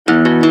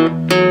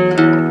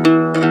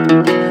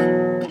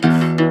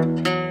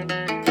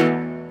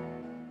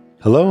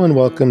and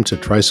welcome to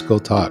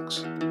Tricycle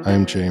Talks.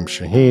 I'm James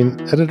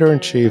Shaheen,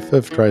 Editor-in-Chief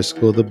of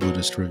Tricycle the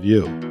Buddhist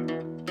Review.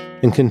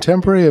 In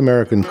contemporary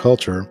American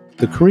culture,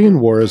 the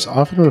Korean War is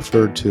often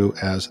referred to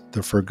as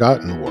the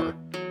Forgotten War.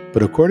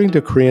 But according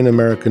to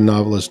Korean-American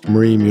novelist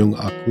Marie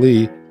Myung-Ok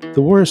Lee,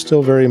 the war is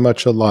still very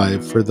much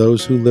alive for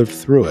those who lived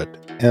through it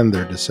and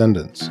their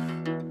descendants.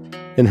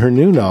 In her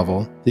new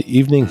novel, The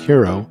Evening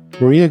Hero,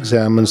 Marie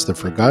examines the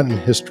forgotten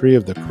history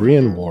of the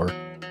Korean War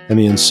and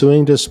the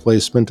ensuing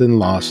displacement and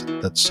loss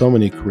that so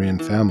many Korean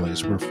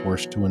families were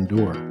forced to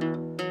endure.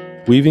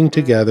 Weaving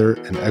together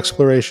an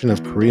exploration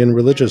of Korean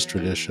religious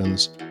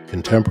traditions,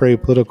 contemporary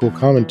political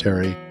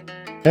commentary,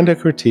 and a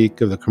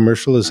critique of the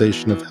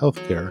commercialization of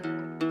healthcare,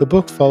 the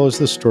book follows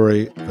the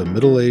story of a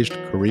middle-aged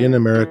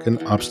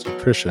Korean-American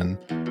obstetrician,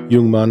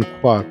 Yungman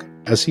Kwak,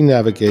 as he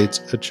navigates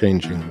a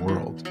changing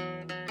world.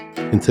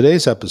 In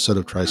today's episode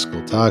of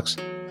Tricycle Talks,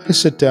 I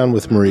sit down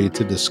with Marie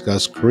to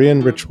discuss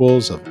Korean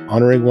rituals of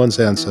honoring one's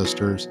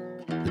ancestors,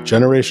 the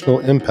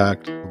generational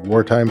impact of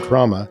wartime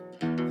trauma,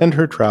 and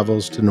her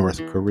travels to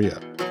North Korea.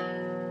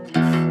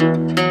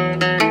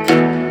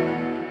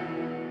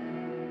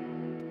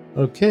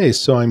 Okay,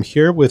 so I'm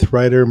here with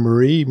writer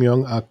Marie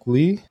Myung-Ok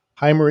Lee.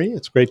 Hi, Marie.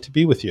 It's great to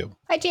be with you.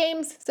 Hi,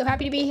 James. So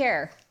happy to be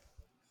here.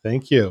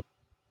 Thank you.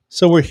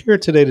 So we're here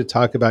today to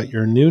talk about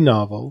your new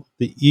novel,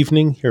 The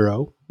Evening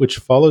Hero, which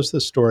follows the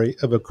story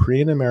of a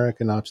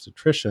Korean-American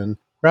obstetrician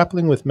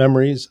grappling with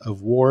memories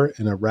of war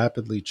in a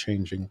rapidly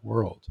changing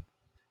world.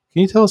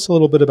 Can you tell us a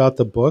little bit about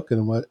the book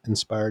and what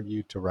inspired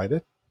you to write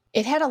it?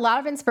 It had a lot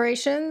of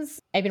inspirations.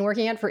 I've been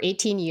working on it for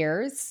 18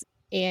 years.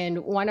 And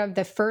one of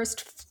the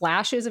first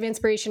flashes of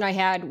inspiration I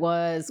had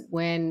was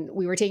when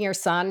we were taking our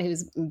son,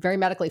 who's very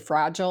medically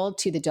fragile,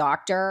 to the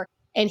doctor.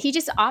 And he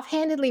just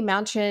offhandedly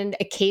mentioned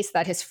a case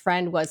that his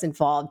friend was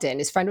involved in.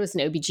 His friend was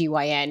an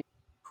OBGYN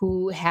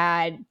who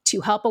had to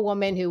help a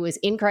woman who was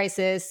in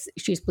crisis.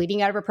 She was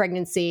bleeding out of her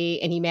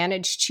pregnancy, and he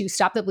managed to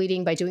stop the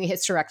bleeding by doing a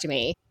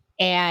hysterectomy.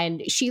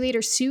 And she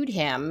later sued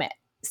him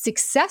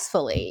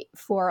successfully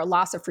for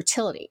loss of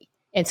fertility.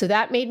 And so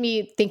that made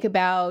me think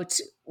about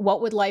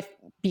what would life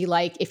be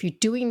like if you're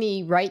doing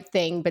the right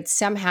thing, but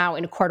somehow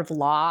in a court of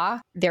law,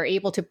 they're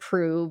able to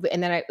prove.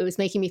 And then it was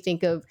making me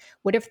think of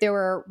what if there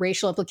were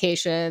racial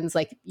implications,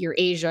 like you're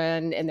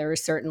Asian and there are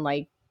certain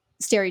like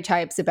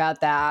stereotypes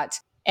about that.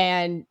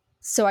 And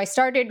so I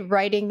started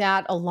writing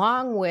that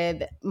along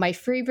with my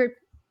favorite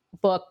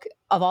book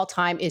of all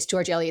time is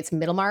George Eliot's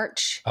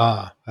Middlemarch.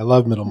 I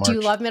love Middlemarch. Do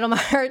you love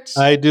Middlemarch?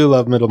 I do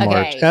love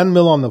Middlemarch, Okay. And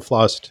Mill on the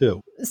Floss,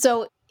 too.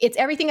 So it's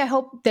everything I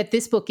hope that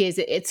this book is.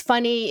 It's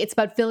funny. It's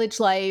about village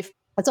life.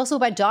 It's also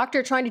about a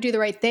doctor trying to do the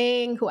right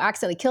thing who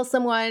accidentally kills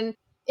someone.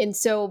 And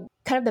so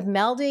kind of the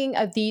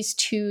melding of these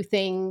two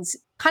things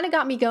kind of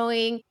got me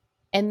going.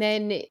 And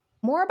then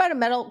more about a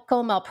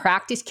medical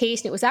malpractice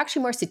case. And it was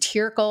actually more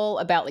satirical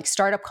about like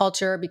startup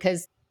culture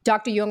because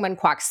Dr. Yungman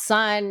Kwak's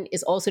son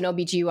is also an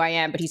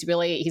OBGYN, but he's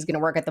going to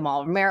work at the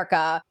Mall of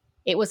America.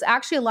 It was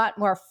actually a lot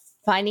more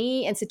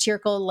funny and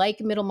satirical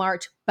like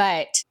Middlemarch,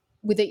 but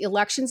with the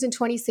elections in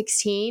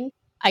 2016,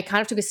 I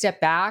kind of took a step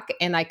back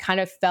and I kind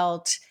of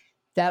felt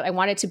that I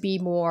wanted to be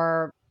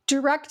more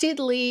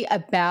directedly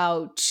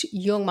about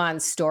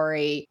Yungman's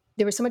story.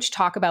 There was so much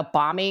talk about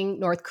bombing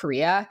North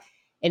Korea,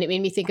 and it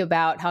made me think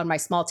about how in my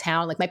small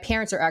town, like my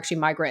parents are actually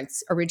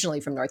migrants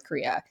originally from North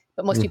Korea,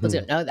 but most people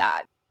don't know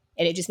that.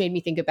 And it just made me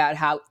think about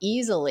how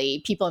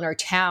easily people in our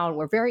town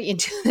were very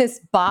into this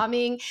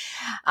bombing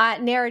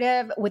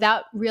narrative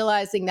without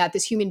realizing that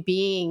this human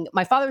being,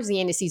 my father was the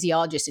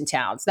anesthesiologist in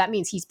town. So that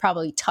means he's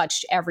probably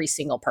touched every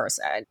single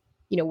person,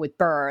 with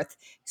birth,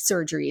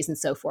 surgeries and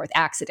so forth,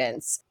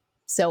 accidents.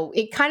 So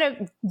it kind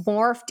of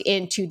morphed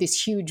into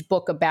this huge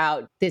book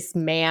about this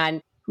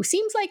man who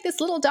seems like this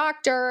little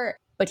doctor,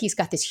 but he's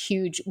got this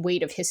huge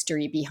weight of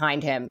history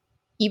behind him.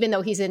 Even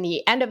though he's in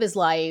the end of his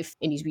life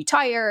and he's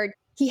retired,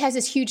 he has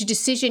this huge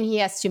decision he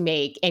has to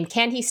make. And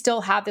can he still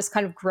have this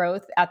kind of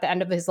growth at the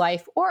end of his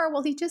life? Or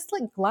will he just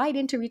like glide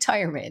into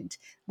retirement,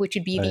 which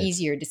would be the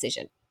easier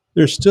decision?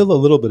 There's still a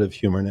little bit of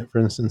humor in it. For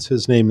instance,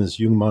 his name is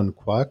Yungman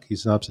Kwak.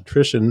 He's an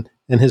obstetrician,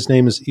 and his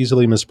name is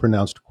easily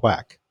mispronounced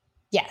Quack.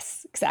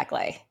 Yes,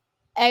 exactly.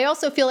 I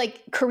also feel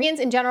like Koreans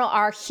in general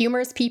are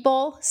humorous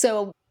people.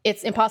 So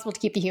it's impossible to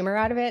keep the humor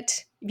out of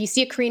it. If you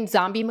see a Korean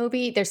zombie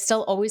movie, there's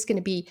still always going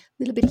to be a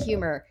little bit of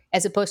humor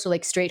as opposed to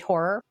like straight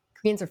horror.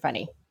 Koreans are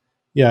funny.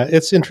 Yeah,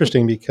 it's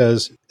interesting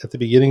because at the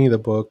beginning of the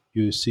book,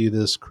 you see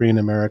this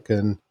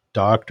Korean-American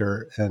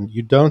doctor, and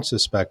you don't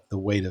suspect the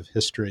weight of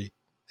history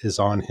is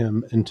on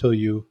him until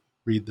you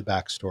read the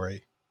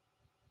backstory.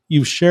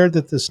 You've shared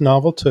that this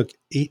novel took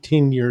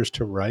 18 years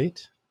to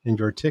write, and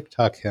your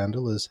TikTok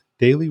handle is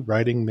Daily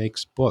Writing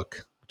Makes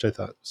Book, which I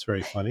thought was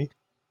very funny.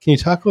 Can you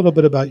talk a little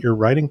bit about your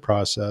writing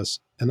process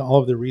and all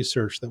of the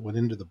research that went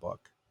into the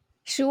book?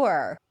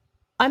 Sure.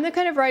 I'm the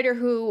kind of writer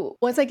who,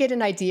 once I get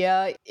an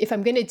idea, if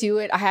I'm going to do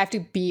it, I have to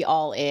be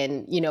all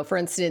in. For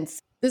instance,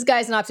 this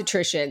guy's an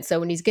obstetrician. So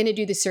when he's going to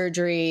do the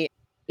surgery,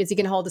 is he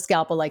going to hold the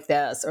scalpel like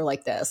this or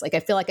like this? Like, I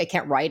feel like I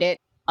can't write it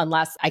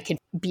unless I can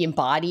be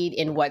embodied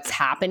in what's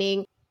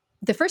happening.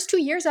 The first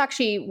 2 years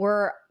actually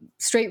were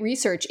straight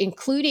research,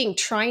 including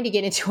trying to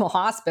get into a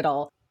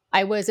hospital.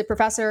 I was a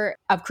professor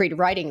of creative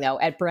writing, though,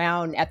 at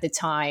Brown at the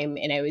time,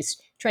 and I was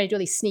trying to do all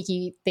these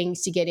sneaky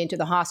things to get into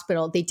the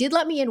hospital. They did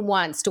let me in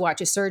once to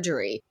watch a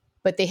surgery,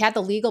 but they had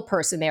the legal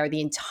person there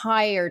the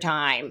entire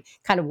time,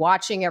 kind of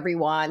watching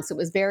everyone. So it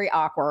was very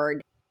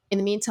awkward. In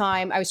the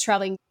meantime, I was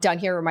traveling down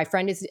here where my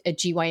friend is a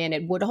GYN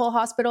at Woodhull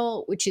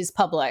Hospital, which is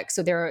public.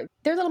 So they're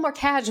a little more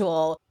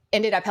casual.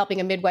 Ended up helping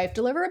a midwife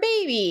deliver a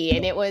baby,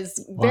 and it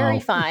was very Wow.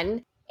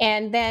 fun.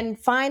 And then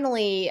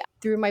finally,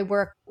 through my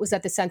work, was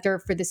at the Center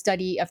for the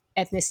Study of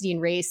Ethnicity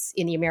and Race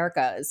in the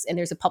Americas. And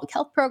there's a public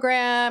health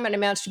program. And I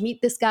managed to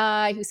meet this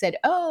guy who said,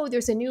 oh,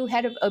 there's a new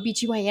head of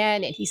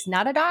OBGYN, and he's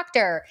not a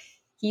doctor.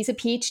 He's a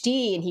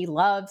PhD, and he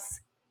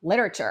loves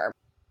literature.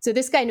 So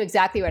this guy knew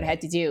exactly what I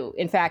had to do.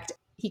 In fact,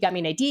 he got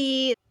me an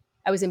ID.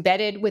 I was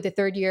embedded with the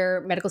third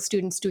year medical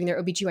students doing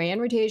their OBGYN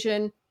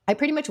rotation. I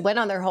pretty much went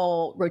on their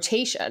whole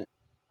rotation.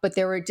 But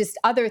there were just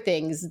other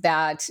things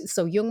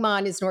so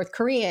Yungman is North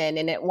Korean.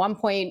 And at one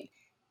point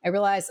I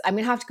realized I'm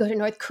going to have to go to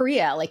North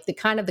Korea. Like the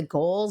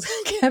goals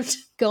kept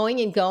going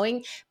and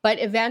going. But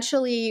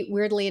eventually,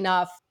 weirdly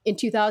enough, in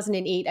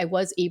 2008, I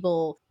was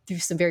able, through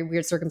some very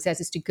weird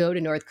circumstances, to go to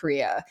North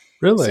Korea.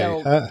 Really?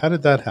 So How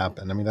did that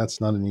happen? I mean,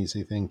 that's not an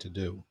easy thing to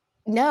do.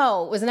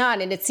 no, it was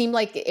not. And it seemed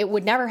like it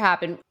would never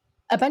happen.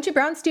 A bunch of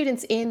Brown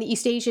students in the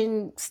East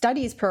Asian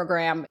Studies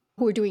program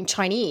who were doing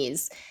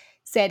Chinese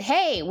said,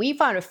 hey, we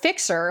found a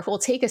fixer who will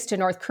take us to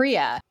North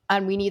Korea,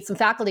 and we need some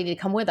faculty to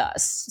come with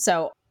us.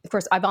 So, of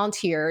course, I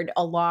volunteered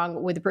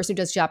along with the person who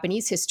does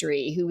Japanese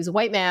history, who was a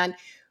white man,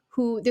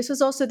 this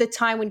was also the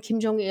time when Kim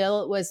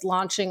Jong-il was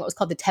launching what was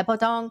called the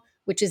Taepodong,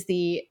 which is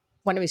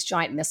one of his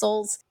giant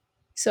missiles.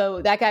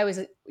 So that guy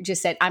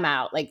just said, I'm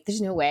out. Like,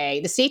 there's no way.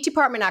 The State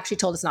Department actually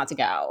told us not to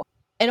go.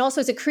 And also,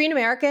 as a Korean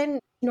American,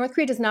 North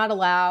Korea does not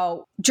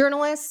allow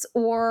journalists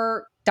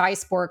or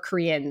diaspora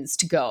Koreans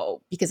to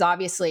go, because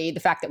obviously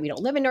the fact that we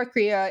don't live in North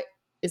Korea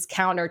is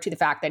counter to the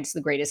fact that it's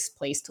the greatest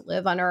place to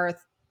live on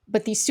earth.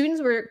 But these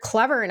students were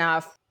clever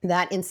enough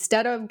that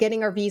instead of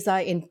getting our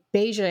visa in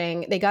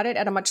Beijing, they got it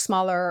at a much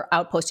smaller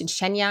outpost in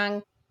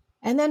Shenyang.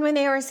 And then when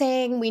they were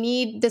saying, we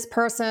need this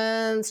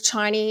person's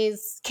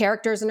Chinese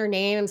characters in her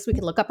name so we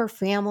can look up her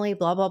family,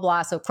 blah, blah,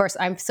 blah. So, of course,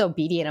 I'm so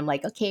obedient. I'm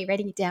like, okay,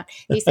 writing it down.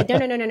 They said,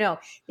 no.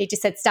 They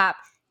just said, stop.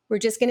 We're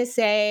just going to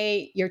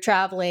say you're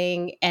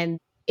traveling. And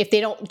if they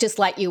don't just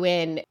let you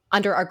in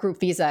under our group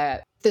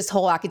visa, this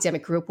whole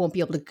academic group won't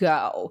be able to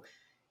go.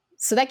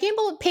 So that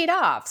gamble paid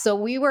off. So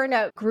we were in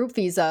a group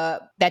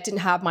visa that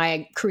didn't have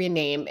my Korean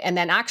name. And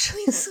then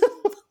actually,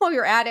 while we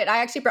were at it, I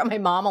actually brought my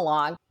mom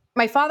along.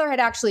 My father had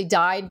actually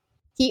died.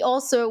 He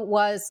also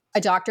was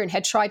a doctor and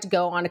had tried to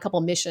go on a couple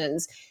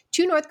missions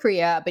to North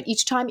Korea, but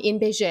each time in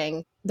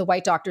Beijing, the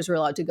white doctors were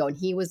allowed to go and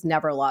he was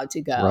never allowed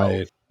to go.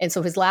 Right. And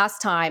so his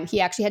last time, he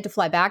actually had to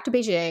fly back to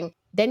Beijing.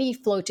 Then he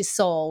flew to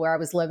Seoul, where I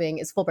was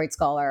living as Fulbright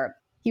scholar.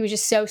 He was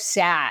just so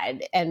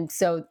sad. And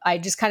so I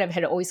just kind of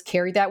had always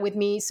carried that with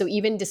me. So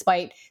even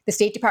despite the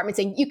State Department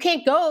saying, you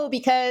can't go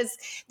because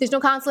there's no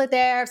consulate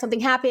there, if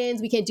something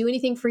happens, we can't do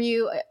anything for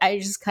you, I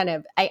just kind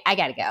of, I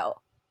got to go.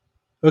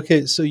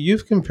 Okay, so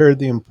you've compared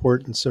the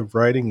importance of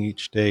writing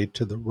each day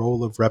to the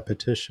role of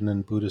repetition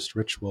in Buddhist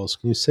rituals.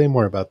 Can you say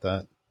more about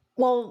that?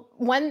 Well,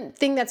 one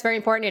thing that's very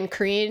important in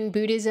Korean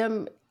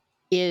Buddhism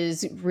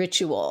is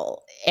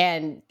ritual.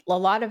 And a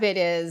lot of it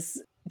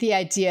is the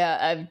idea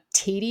of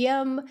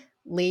tedium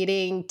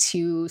leading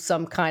to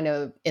some kind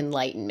of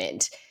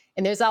enlightenment.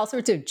 And there's all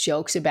sorts of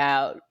jokes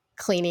about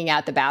cleaning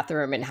out the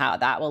bathroom and how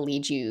that will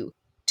lead you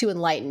to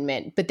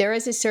enlightenment. But there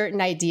is a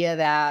certain idea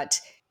that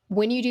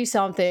when you do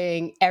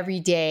something every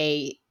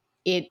day,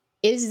 it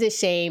is the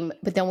same.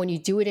 But then when you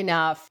do it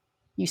enough,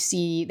 you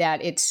see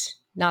that it's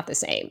not the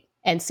same.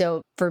 And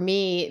so for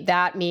me,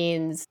 that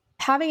means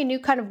having a new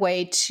kind of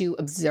way to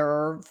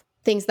observe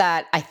things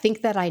that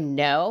I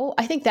know.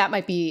 I think that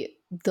might be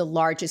the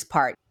largest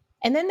part.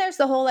 And then there's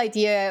the whole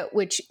idea,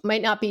 which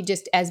might not be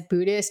just as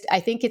Buddhist.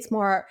 I think it's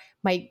more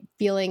my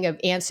feeling of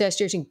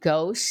ancestors and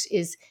ghosts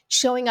is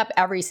showing up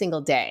every single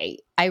day.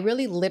 I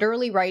really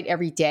literally write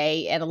every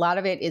day. And a lot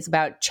of it is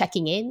about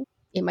checking in.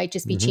 It might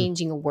just be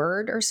changing a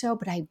word or so,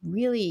 but I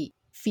really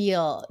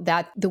feel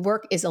that the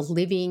work is a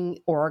living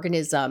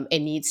organism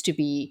and needs to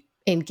be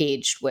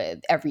engaged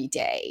with every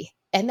day.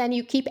 And then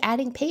you keep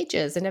adding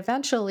pages and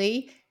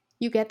eventually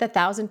you get the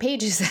 1,000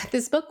 pages that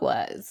this book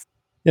was.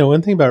 Yeah,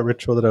 one thing about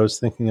ritual that I was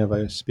thinking of,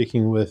 I was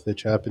speaking with a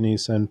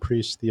Japanese Zen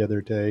priest the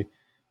other day,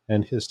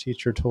 and his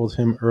teacher told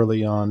him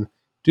early on,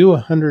 do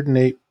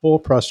 108 full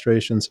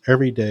prostrations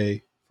every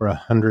day for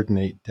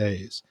 108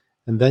 days,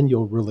 and then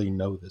you'll really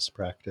know this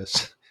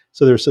practice.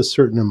 So there's a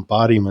certain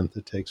embodiment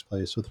that takes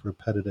place with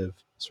repetitive,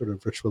 sort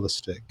of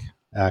ritualistic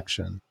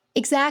action.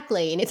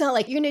 Exactly. And it's not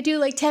like you're going to do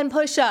like 10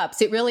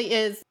 push-ups. It really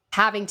is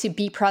having to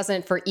be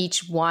present for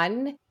each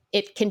one.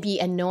 It can be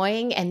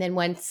annoying. And then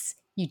once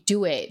you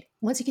do it,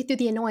 once you get through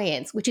the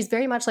annoyance, which is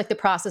very much like the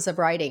process of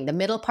writing, the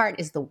middle part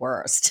is the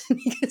worst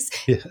because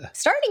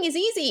starting is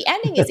easy,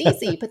 ending is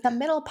easy, but the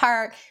middle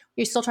part,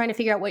 you're still trying to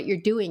figure out what you're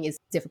doing is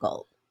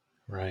difficult.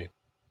 Right.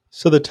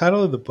 So the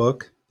title of the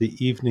book, The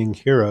Evening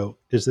Hero,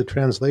 is the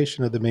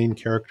translation of the main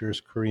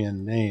character's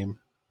Korean name,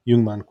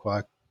 Yungman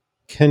Kwak.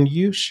 Can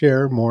you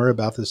share more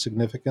about the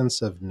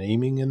significance of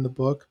naming in the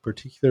book,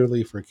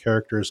 particularly for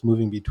characters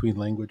moving between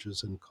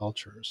languages and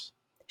cultures?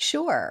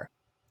 Sure.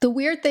 The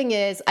weird thing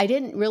is, I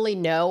didn't really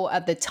know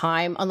at the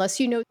time, unless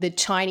you know the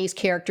Chinese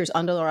characters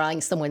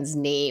underlying someone's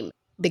name.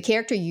 The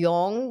character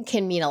Yong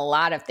can mean a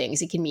lot of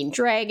things. It can mean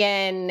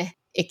dragon,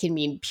 it can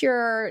mean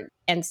pure.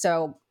 And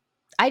so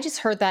I just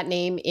heard that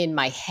name in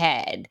my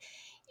head.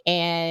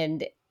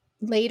 And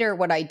later,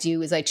 what I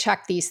do is I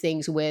check these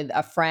things with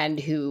a friend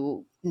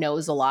who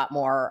knows a lot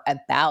more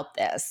about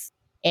this.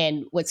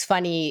 And what's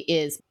funny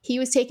is he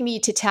was taking me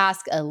to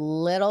task a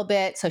little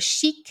bit. So,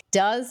 chic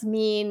does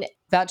mean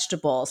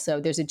vegetable. So,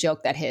 there's a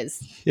joke that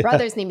his Yeah.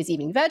 brother's name is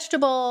eating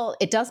vegetable.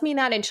 It does mean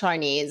that in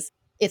Chinese.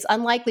 It's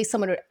unlikely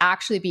someone would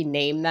actually be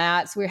named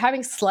that. So, we're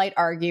having slight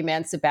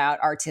arguments about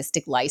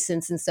artistic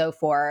license and so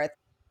forth.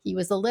 He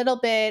was a little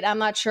bit, I'm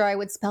not sure I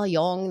would spell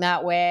Yong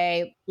that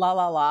way, la,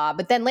 la, la.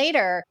 But then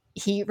later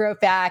he wrote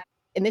back,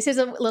 and this is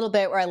a little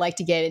bit where I like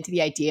to get into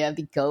the idea of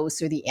the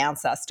ghosts or the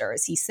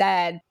ancestors. He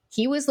said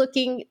he was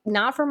looking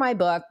not for my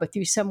book, but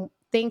through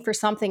something for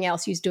something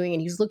else he was doing.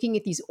 And he was looking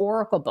at these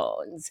oracle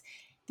bones.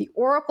 The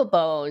oracle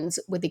bones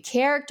with the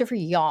character for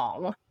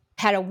Yong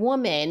had a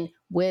woman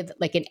with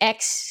like an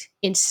X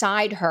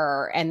inside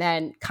her and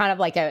then kind of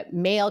like a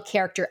male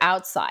character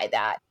outside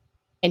that.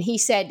 And he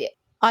said,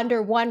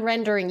 under one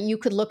rendering, you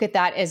could look at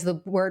that as the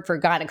word for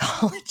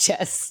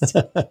gynecologist.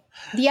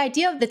 The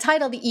idea of the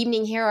title, The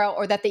Evening Hero,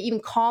 or that they even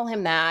call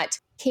him that,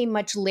 came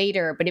much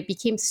later, but it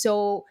became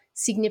so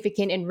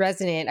significant and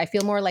resonant. I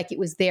feel more like it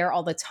was there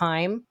all the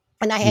time.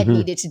 And I had Hmm.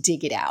 needed to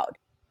dig it out.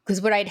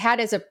 Because what I'd had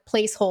as a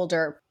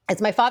placeholder,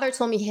 as my father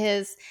told me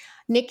his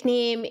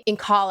nickname in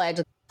college,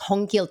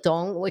 Hong Gil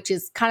Dong, which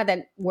is kind of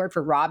that word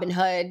for Robin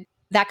Hood,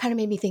 that kind of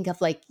made me think of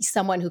like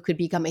someone who could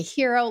become a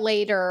hero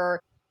later.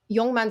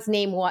 Yongman's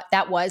name,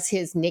 that was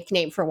his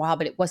nickname for a while,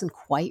 but it wasn't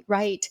quite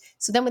right.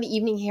 So then when the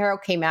Evening Hero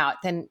came out,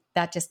 then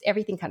that just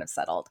everything kind of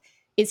settled.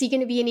 Is he going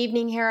to be an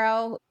evening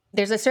hero?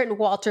 There's a certain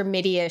Walter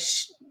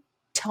Mitty-ish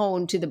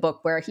tone to the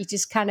book where he's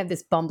just kind of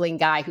this bumbling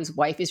guy whose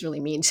wife is really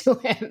mean to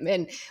him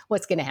and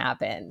what's going to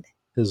happen.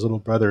 His little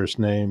brother's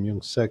name,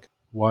 Jung Sik.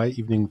 Why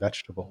evening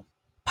vegetable?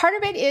 Part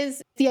of it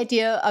is the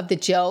idea of the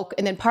joke.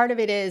 And then part of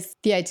it is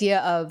the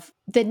idea of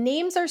the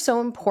names are so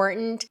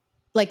important.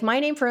 Like my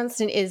name, for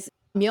instance, is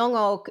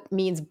Myung-Ok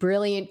means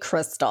brilliant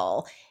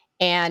crystal.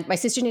 And my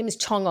sister's name is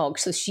Chung-Ok.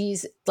 So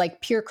she's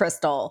like pure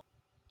crystal.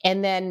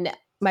 And then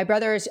my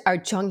brothers are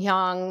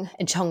Jung-hyang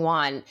and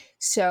Chung-wan.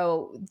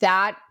 So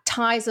that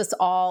ties us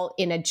all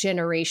in a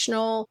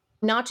generational,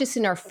 not just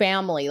in our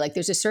family. Like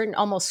there's a certain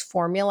almost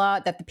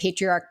formula that the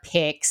patriarch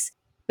picks.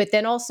 But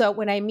then also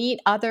when I meet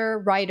other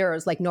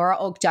writers like Nora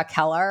Oakja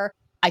Keller,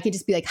 I could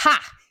just be like,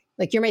 ha,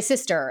 like you're my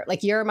sister,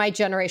 like you're my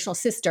generational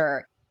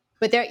sister.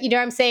 But there, you know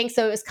what I'm saying?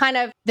 So it's kind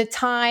of the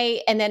tie.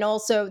 And then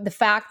also the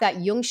fact that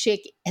Jungshik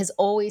is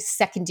always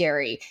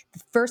secondary. The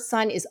first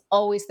son is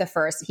always the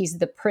first. He's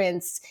the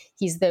prince.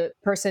 He's the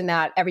person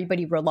that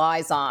everybody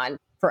relies on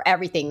for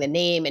everything, the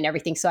name and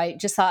everything. So I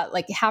just thought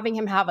like having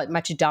him have a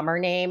much dumber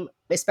name,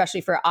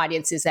 especially for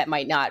audiences that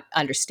might not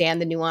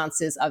understand the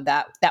nuances of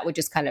that, that would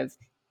just kind of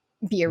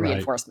be a Right.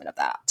 reinforcement of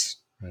that.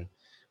 Right.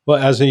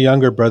 Well, as a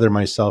younger brother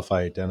myself,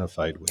 I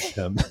identified with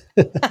him.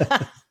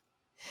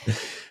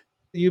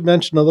 You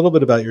mentioned a little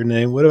bit about your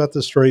name. What about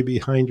the story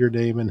behind your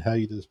name and how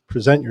you just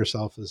present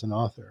yourself as an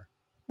author?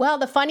 Well,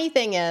 the funny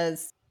thing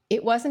is,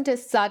 it wasn't a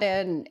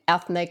sudden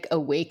ethnic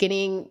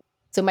awakening.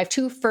 So my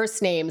two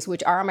first names,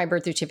 which are on my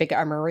birth certificate,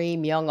 are Marie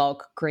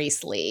Myung-Ok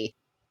Grace Lee.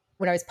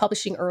 When I was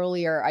publishing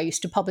earlier, I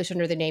used to publish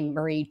under the name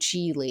Marie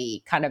G.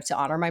 Lee, kind of to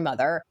honor my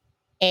mother.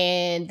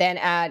 And then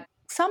at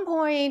some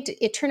point,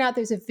 it turned out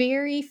there's a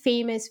very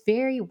famous,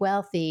 very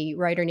wealthy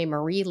writer named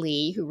Marie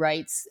Lee who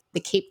writes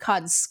the Cape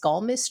Cod Skull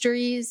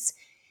Mysteries.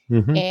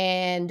 Hmm.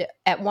 And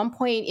at one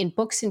point in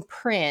books and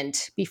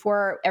print,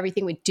 before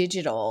everything went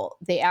digital,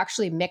 they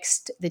actually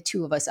mixed the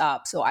two of us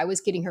up. So I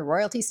was getting her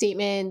royalty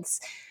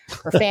statements,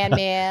 her fan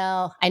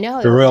mail. I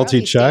know The her royalty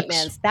royalty checks.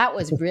 statements. That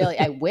was really,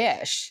 I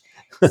wish.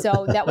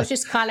 So that was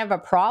just kind of a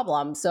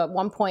problem. So at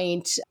one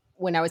point,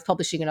 when I was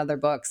publishing another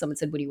book, someone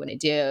said, "What do you want to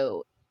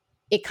do?"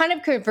 It kind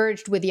of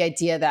converged with the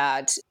idea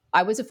that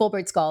I was a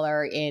Fulbright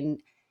scholar in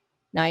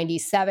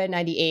 97,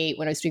 98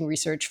 when I was doing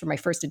research for my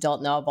first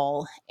adult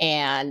novel.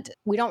 And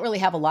we don't really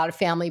have a lot of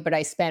family, but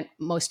I spent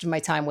most of my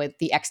time with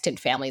the extant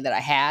family that I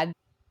had.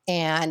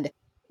 And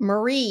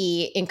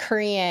Marie in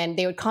Korean,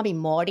 they would call me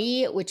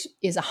Mori, which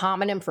is a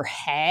homonym for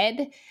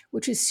head,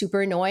 which is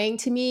super annoying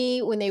to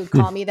me when they would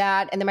call me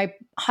that. And then my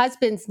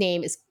husband's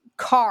name is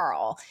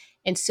Carl.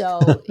 And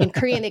so in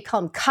Korean, they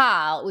call him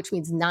Kal, which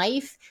means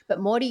knife, but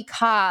Mori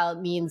Kal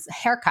means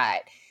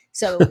haircut.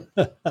 So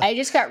I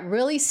just got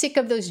really sick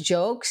of those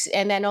jokes.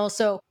 And then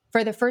also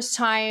for the first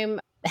time,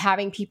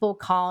 having people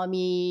call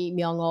me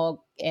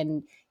Myung-ok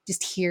and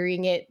just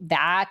hearing it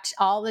that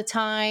all the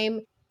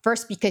time.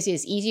 First, because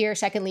it's easier.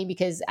 Secondly,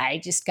 because I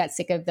just got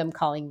sick of them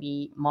calling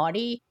me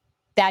Maudie.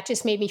 that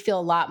just made me feel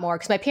a lot more,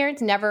 because my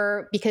parents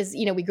never, because,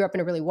 we grew up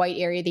in a really white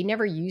area, they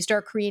never used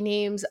our Korean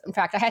names. In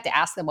fact, I had to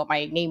ask them what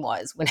my name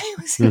was when I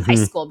was in high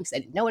school because I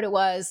didn't know what it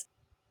was.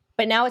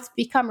 But now it's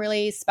become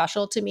really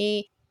special to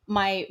me.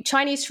 My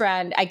Chinese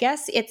friend, I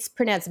guess it's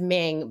pronounced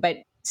Ming, but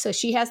so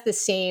she has the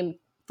same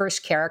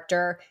first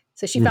character.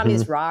 So she found me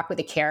this rock with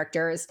the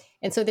characters.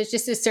 And so there's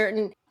just a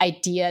certain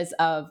ideas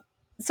of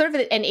sort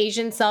of an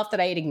Asian self that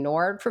I had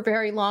ignored for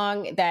very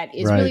long that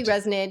is really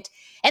resonant.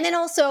 And then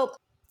also,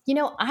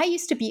 I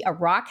used to be a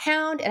rock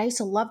hound and I used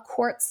to love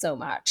quartz so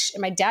much.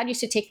 And my dad used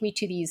to take me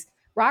to these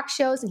rock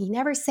shows and he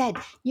never said,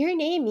 your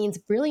name means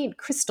brilliant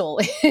crystal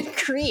in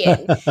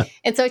Korean.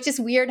 And so it's just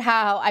weird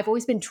how I've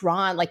always been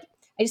drawn, like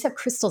I just have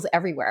crystals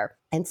everywhere.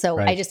 And so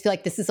I just feel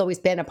like this has always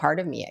been a part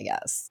of me, I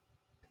guess.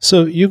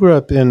 So you grew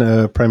up in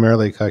a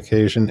primarily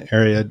Caucasian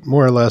area,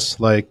 more or less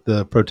like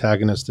the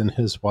protagonist and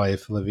his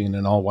wife living in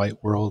an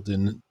all-white world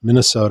in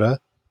Minnesota.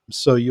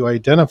 So you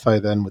identify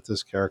then with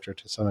this character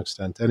to some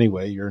extent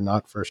anyway. You're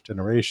not first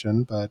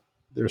generation, but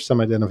there's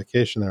some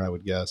identification there, I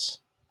would guess.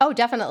 Oh,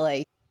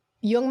 definitely.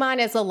 Yungman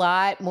is a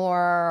lot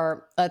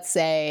more, let's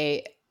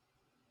say,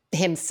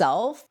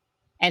 himself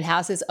and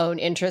has his own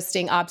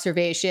interesting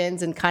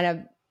observations and kind of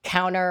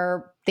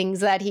counter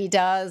things that he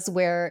does,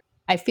 where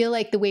I feel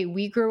like the way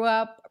we grew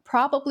up,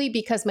 probably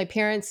because my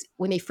parents,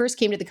 when they first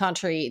came to the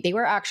country, they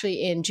were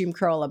actually in Jim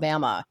Crow,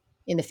 Alabama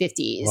in the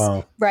 50s.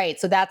 Wow. Right.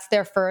 So that's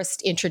their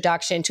first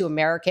introduction to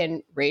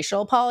American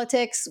racial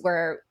politics,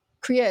 where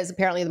Korea is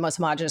apparently the most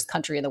homogenous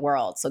country in the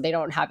world. So they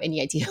don't have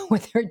any idea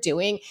what they're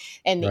doing.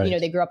 And,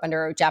 they grew up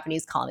under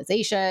Japanese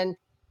colonization.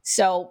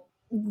 So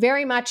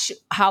very much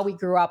how we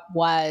grew up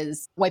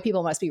was white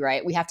people must be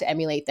right. We have to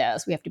emulate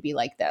this. We have to be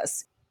like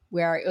this.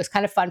 Where it was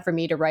kind of fun for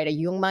me to write a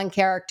Yungman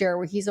character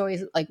where he's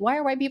always like, why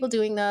are white people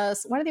doing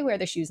this? Why do they wear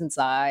their shoes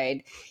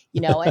inside?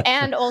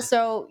 And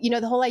also,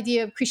 the whole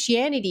idea of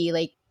Christianity,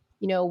 like,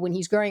 when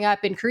he's growing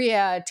up in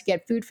Korea to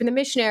get food from the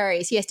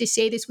missionaries, he has to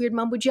say this weird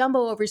mumbo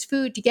jumbo over his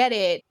food to get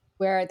it,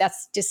 where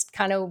that's just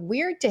kind of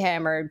weird to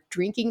him, or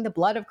drinking the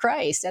blood of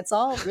Christ. That's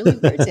all really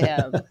weird to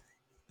him.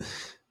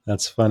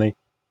 That's funny.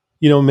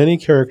 Many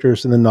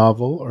characters in the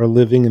novel are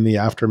living in the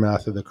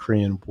aftermath of the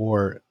Korean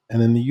War.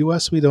 And in the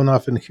U.S., we don't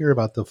often hear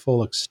about the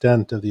full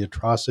extent of the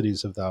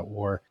atrocities of that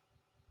war.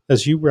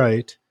 As you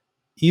write,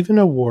 even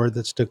a war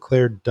that's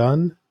declared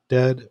done,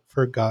 dead,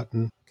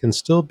 forgotten, can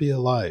still be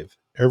alive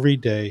every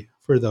day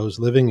for those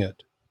living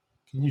it.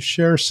 Can you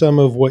share some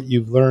of what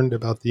you've learned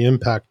about the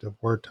impact of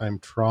wartime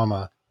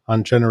trauma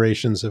on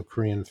generations of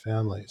Korean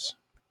families?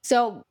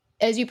 So,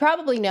 as you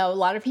probably know, a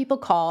lot of people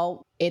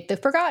call it the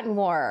Forgotten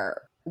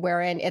War,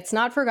 wherein it's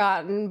not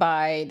forgotten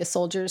by the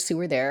soldiers who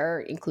were there,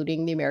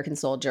 including the American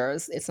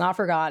soldiers. It's not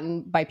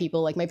forgotten by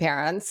people like my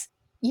parents.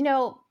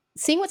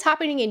 Seeing what's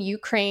happening in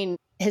Ukraine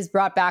has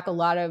brought back a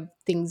lot of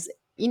things,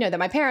 that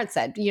my parents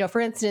said. For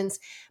instance,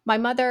 my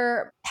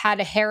mother had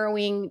a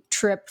harrowing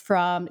trip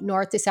from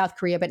North to South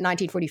Korea, but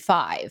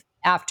 1945,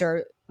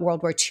 after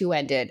World War II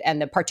ended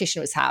and the partition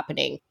was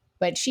happening.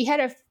 But she had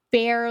a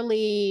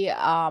fairly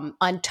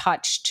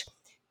untouched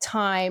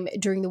time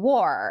during the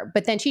war.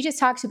 But then she just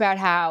talks about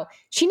how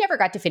she never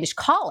got to finish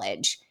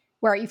college,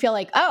 where you feel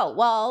like, oh,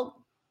 well,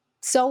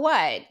 so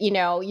what?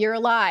 You're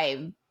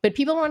alive. But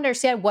people don't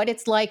understand what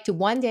it's like to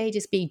one day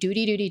just be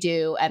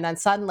do, and then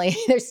suddenly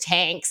there's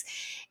tanks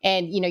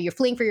and, you're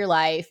fleeing for your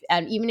life.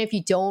 And even if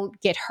you don't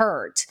get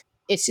hurt,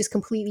 it's just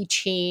completely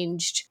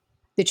changed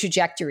the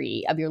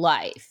trajectory of your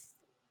life.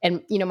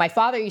 And, my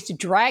father used to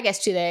drag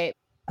us to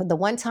the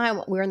one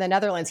time we were in the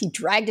Netherlands, he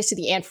dragged us to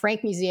the Anne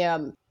Frank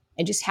Museum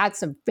and just had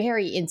some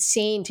very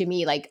insane, to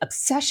me, like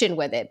obsession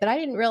with it. But I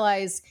didn't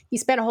realize he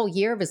spent a whole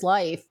year of his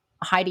life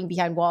hiding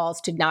behind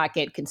walls to not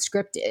get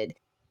conscripted,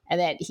 and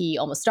that he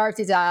almost starved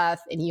to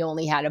death and he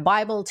only had a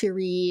Bible to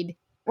read.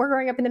 We're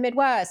growing up in the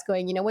Midwest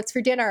going, what's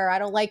for dinner? I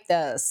don't like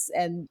this.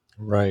 And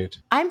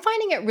I'm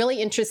finding it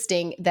really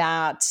interesting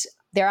that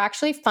they're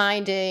actually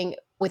finding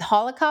with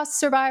Holocaust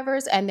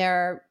survivors and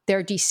their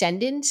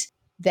descendants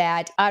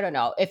that, I don't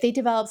know, if they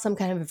develop some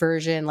kind of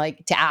aversion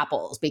like to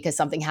apples because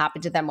something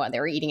happened to them when they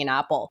were eating an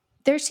apple,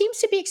 there seems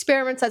to be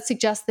experiments that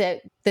suggest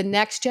that the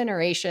next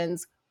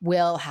generations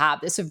will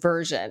have this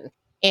aversion.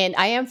 And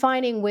I am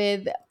finding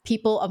with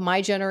people of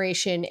my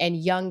generation and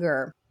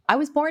younger, I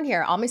was born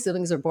here, all my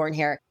siblings are born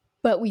here,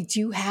 but we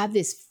do have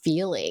this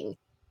feeling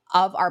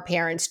of our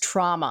parents'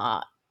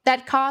 trauma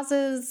that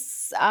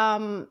causes,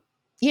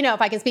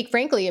 if I can speak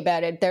frankly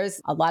about it,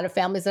 there's a lot of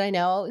families that I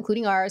know,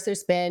 including ours,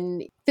 there's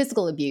been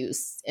physical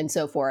abuse and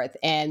so forth.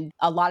 And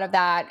a lot of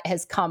that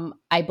has come,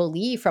 I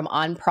believe, from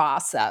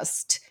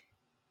unprocessed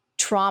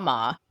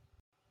trauma.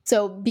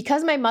 So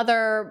because my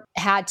mother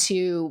had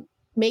to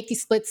make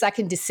these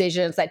split-second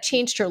decisions that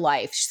changed her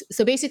life.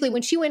 So basically,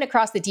 when she went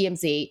across the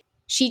DMZ,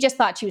 she just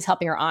thought she was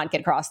helping her aunt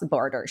get across the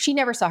border. She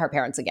never saw her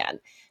parents again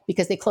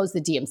because they closed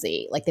the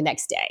DMZ like the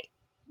next day.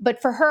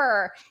 But for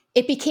her,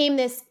 it became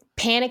this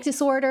panic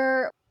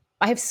disorder.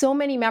 I have so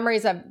many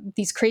memories of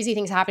these crazy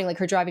things happening, like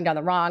her driving down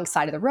the wrong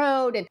side of the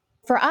road. And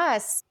for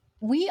us,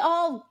 we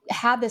all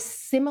had this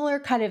similar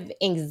kind of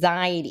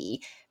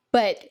anxiety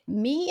But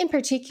me in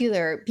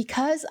particular,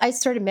 because I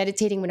started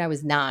meditating when I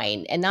was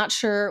 9 and not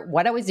sure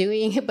what I was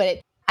doing, but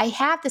I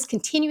have this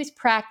continuous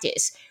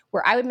practice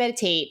where I would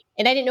meditate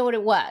and I didn't know what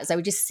it was. I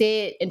would just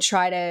sit and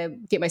try to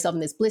get myself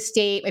in this bliss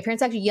state. My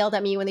parents actually yelled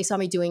at me when they saw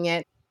me doing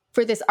it.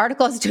 For this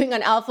article I was doing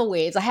on alpha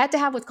waves, I had to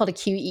have what's called a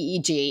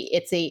QEEG.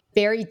 It's a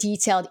very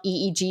detailed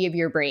EEG of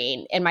your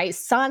brain. And my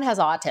son has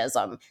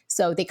autism.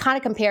 So they kind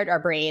of compared our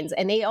brains.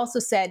 And they also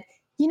said,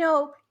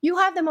 you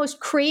have the most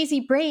crazy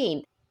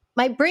brain.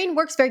 My brain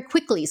works very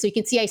quickly. So you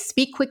can see I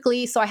speak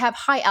quickly. So I have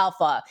high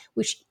alpha,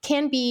 which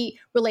can be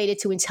related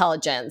to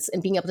intelligence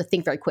and being able to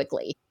think very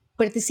quickly.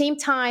 But at the same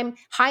time,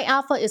 high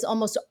alpha is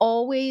almost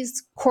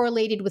always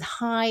correlated with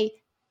high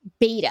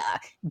beta.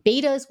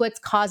 Beta is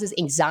what causes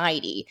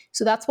anxiety.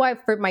 So that's why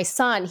for my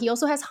son, he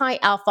also has high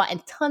alpha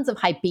and tons of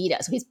high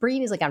beta. So his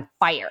brain is like on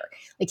fire.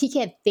 Like he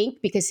can't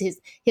think because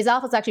his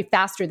alpha is actually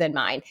faster than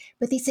mine.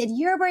 But they said,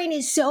 your brain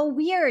is so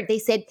weird. They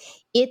said,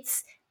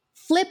 it's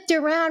flipped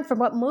around from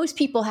what most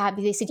people have.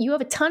 They said, you have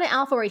a ton of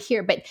alpha right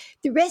here, but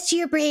the rest of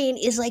your brain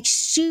is like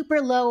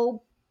super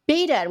low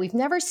beta. We've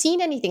never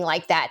seen anything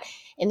like that.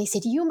 And they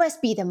said, you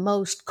must be the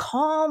most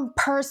calm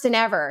person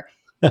ever.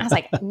 I was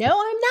like, no,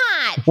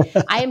 I'm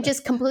not. I am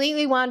just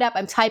completely wound up.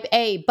 I'm type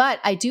A,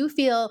 but I do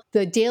feel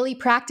the daily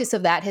practice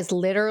of that has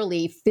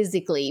literally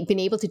physically been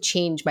able to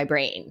change my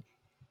brain.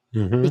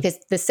 Because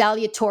the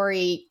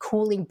salutary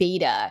cooling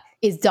beta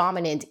is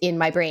dominant in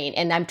my brain.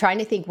 And I'm trying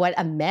to think what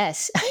a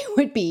mess I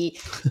would be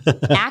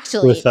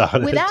actually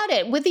without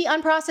it, with the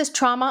unprocessed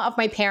trauma of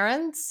my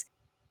parents,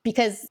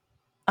 because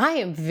I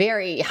am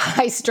very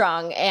high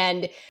strung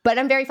but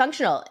I'm very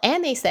functional.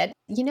 And they said,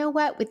 you know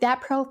what, with that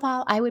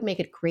profile, I would make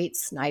a great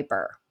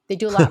sniper. They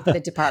do a lot for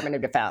the Department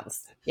of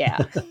Defense. Yeah.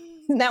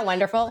 Isn't that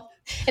wonderful?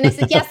 And I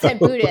said, yes, I'm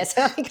Buddhist.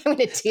 So I think I'm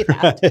going to do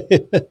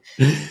that.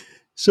 Right.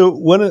 So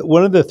one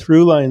of the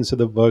through lines of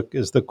the book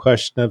is the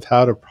question of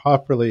how to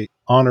properly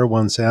honor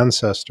one's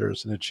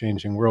ancestors in a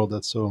changing world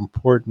that's so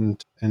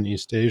important in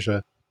East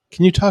Asia.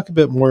 Can you talk a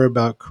bit more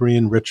about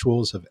Korean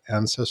rituals of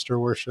ancestor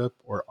worship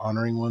or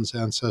honoring one's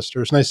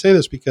ancestors? And I say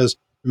this because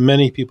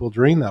many people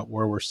during that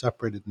war were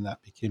separated and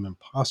that became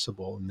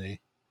impossible and they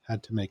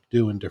had to make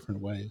do in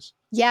different ways.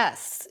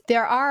 Yes,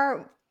 there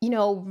are,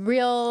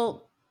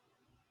 real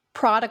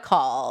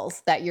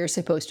protocols that you're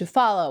supposed to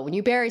follow. When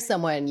you bury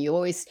someone, you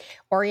always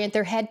orient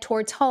their head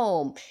towards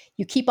home.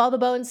 You keep all the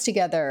bones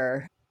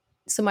together.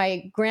 So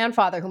my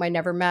grandfather, whom I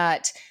never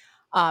met,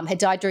 had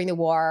died during the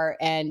war.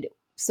 And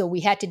so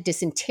we had to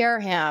disinter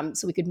him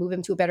so we could move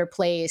him to a better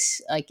place,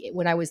 like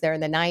when I was there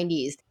in the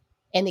 90s.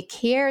 And the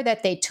care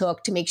that they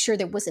took to make sure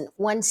there wasn't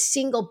one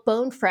single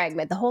bone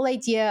fragment. The whole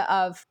idea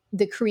of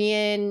the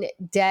Korean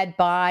dead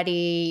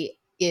body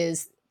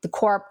is the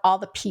corpse, all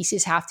the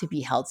pieces have to be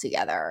held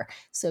together.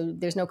 So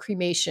there's no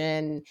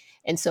cremation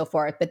and so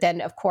forth. But then,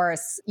 of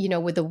course,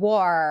 with the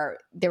war,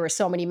 there were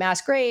so many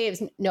mass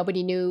graves.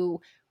 Nobody knew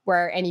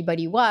where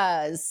anybody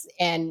was.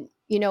 And,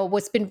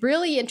 what's been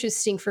really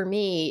interesting for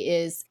me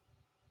is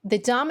the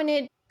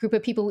dominant group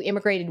of people who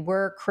immigrated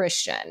were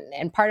Christian.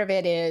 And part of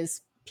it is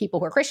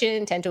people who are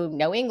Christian tend to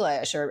know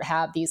English or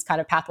have these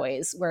kind of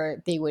pathways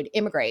where they would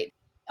immigrate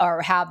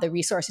or have the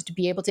resources to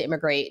be able to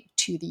immigrate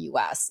to the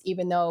US,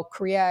 even though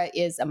Korea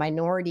is a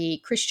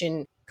minority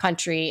Christian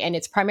country and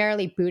it's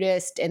primarily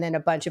Buddhist and then a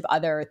bunch of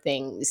other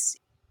things.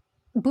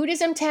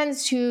 Buddhism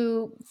tends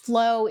to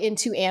flow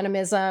into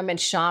animism and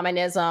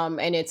shamanism,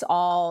 and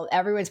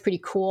everyone's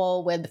pretty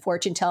cool with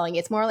fortune telling.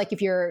 It's more like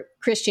if you're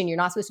Christian, you're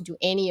not supposed to do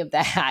any of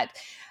that.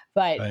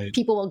 But right.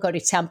 People will go to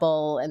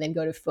temple and then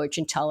go to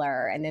fortune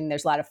teller, and then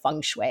there's a lot of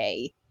feng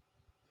shui.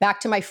 Back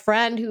to my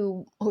friend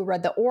who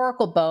read the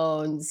oracle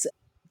bones.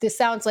 This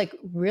sounds like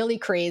really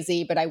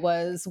crazy, but I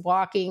was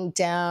walking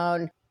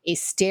down a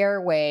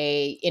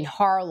stairway in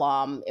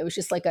Harlem. It was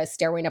just like a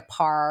stairway in a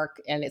park,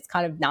 and it's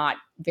kind of not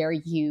very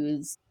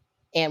used.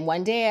 And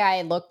one day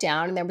I looked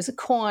down and there was a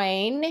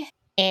coin,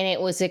 and it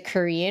was a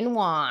Korean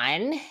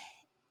won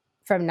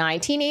from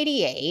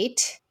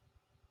 1988.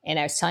 And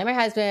I was telling my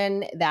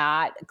husband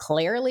that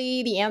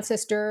clearly the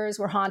ancestors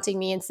were haunting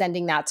me and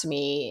sending that to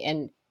me.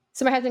 And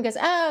so my husband goes,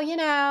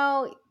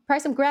 oh, probably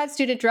some grad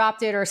student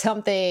dropped it or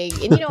something.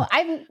 And,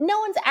 no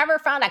one's ever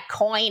found a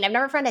coin. I've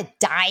never found a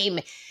dime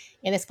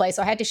in this place.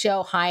 So I had to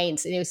show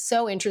Heinz. And it was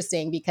so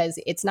interesting because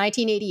it's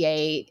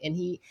 1988 and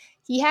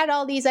he had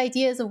all these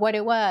ideas of what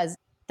it was.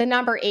 The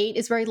number 8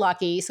 is very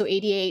lucky. So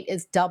 88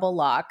 is double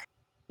luck.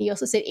 He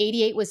also said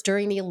 88 was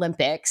during the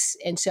Olympics.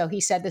 And so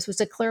he said this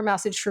was a clear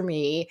message for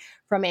me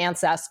from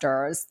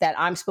ancestors that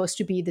I'm supposed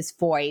to be this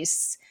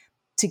voice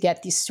to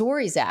get these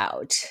stories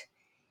out.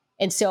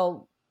 And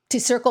so to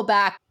circle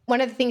back,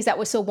 one of the things that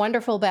was so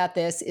wonderful about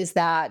this is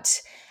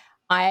that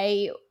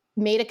I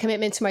made a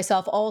commitment to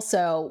myself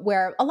also,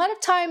 where a lot of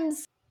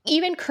times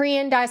even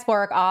Korean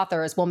diasporic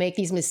authors will make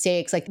these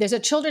mistakes. Like there's a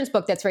children's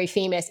book that's very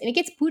famous and it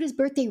gets Buddha's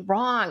birthday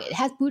wrong. It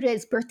has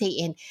Buddha's birthday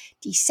in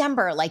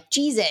December, like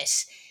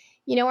Jesus.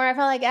 Where I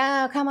felt like,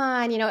 oh, come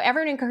on,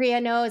 everyone in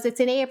Korea knows it's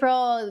in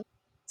April.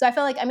 So I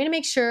felt like I'm going to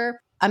make sure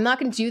I'm not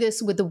going to do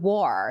this with the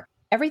war.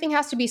 everything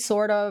has to be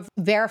sort of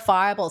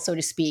verifiable, so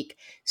to speak.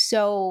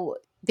 So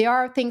there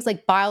are things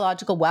like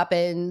biological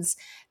weapons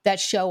that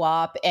show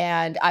up.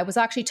 And I was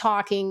actually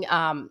talking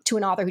to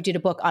an author who did a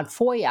book on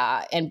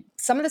FOIA. And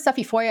some of the stuff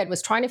he FOIA'd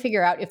was trying to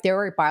figure out if there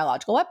were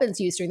biological weapons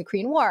used during the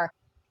Korean War.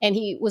 And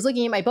he was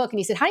looking at my book and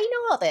he said, how do you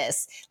know all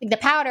this? Like the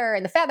powder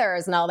and the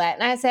feathers and all that.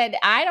 And I said,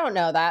 I don't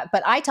know that,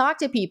 but I talk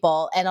to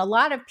people and a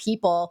lot of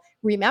people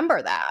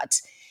remember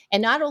that.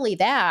 And not only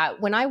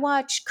that, when I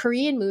watch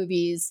Korean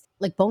movies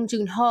like Bong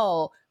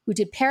Joon-ho, who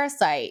did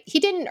Parasite, he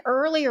did an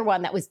earlier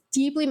one that was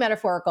deeply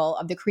metaphorical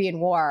of the Korean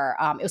War.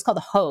 It was called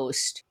The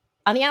Host.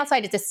 On the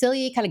outside, it's a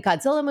silly kind of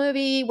Godzilla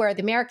movie where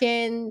the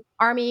American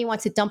army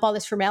wants to dump all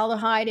this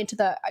formaldehyde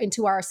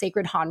into our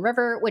sacred Han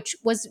River, which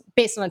was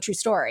based on a true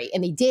story.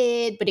 And they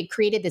did, but it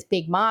created this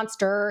big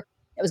monster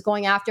that was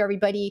going after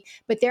everybody.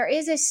 But there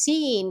is a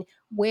scene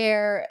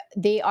where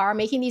they are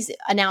making these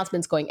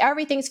announcements going,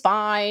 everything's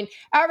fine,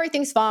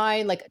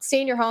 like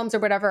stay in your homes or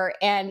whatever.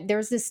 And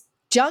there's this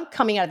junk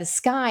coming out of the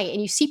sky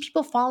and you see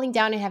people falling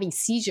down and having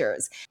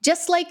seizures.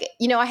 Just like,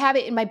 I have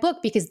it in my book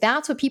because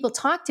that's what people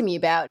talk to me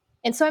about.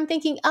 And so I'm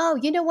thinking, oh,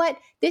 you know what?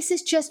 This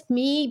is just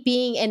me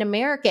being an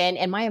American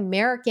and my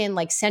American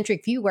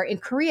centric view, where in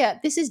Korea,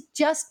 this is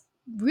just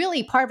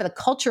really part of the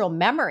cultural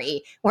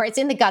memory where it's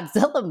in the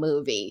Godzilla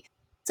movie.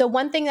 So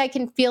one thing I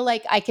can feel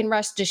like I can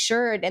rest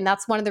assured, and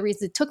that's one of the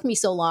reasons it took me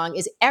so long,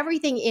 is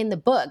everything in the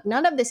book.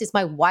 None of this is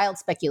my wild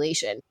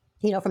speculation,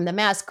 from the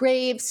mass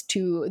graves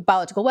to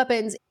biological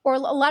weapons, or a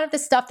lot of the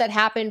stuff that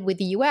happened with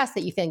the US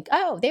that you think,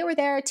 oh, they were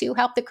there to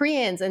help the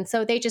Koreans. And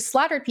so they just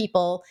slaughtered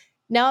people.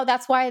 No,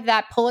 that's why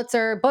that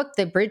Pulitzer book,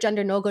 The Bridge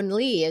Under Nogon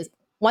Lee,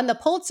 won the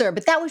Pulitzer.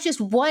 But that was just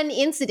one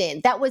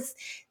incident. That was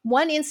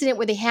one incident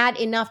where they had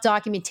enough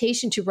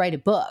documentation to write a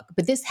book.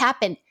 But this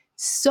happened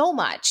so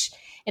much.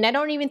 And I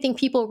don't even think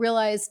people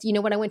realized,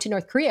 when I went to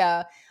North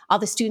Korea, all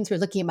the students were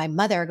looking at my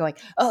mother going,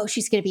 oh,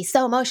 she's going to be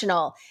so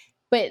emotional.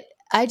 But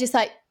I just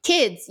thought,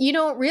 kids, you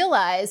don't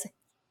realize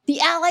the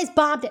Allies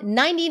bombed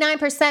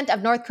 99%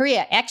 of North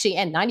Korea, actually,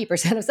 and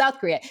 90% of South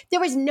Korea. There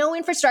was no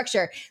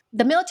infrastructure.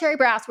 The military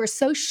brass were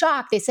so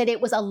shocked. They said it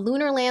was a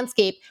lunar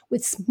landscape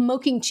with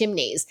smoking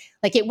chimneys.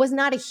 Like it was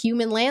not a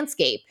human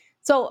landscape.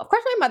 So, of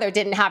course, my mother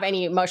didn't have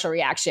any emotional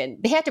reaction.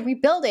 They had to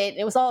rebuild it.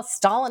 It was all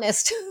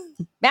Stalinist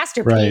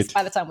masterpiece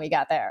by the time we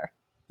got there.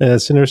 Yeah,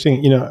 it's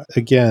interesting.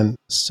 Again,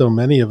 so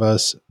many of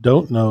us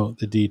don't know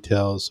the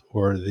details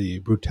or the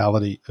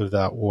brutality of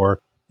that war.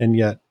 And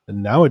yet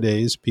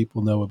nowadays,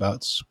 people know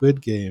about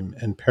Squid Game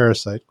and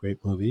Parasite,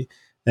 great movie,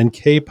 and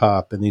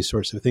K-pop and these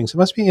sorts of things. It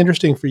must be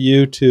interesting for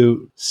you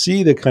to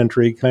see the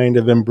country kind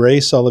of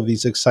embrace all of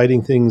these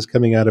exciting things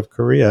coming out of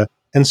Korea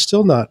and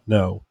still not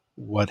know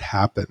what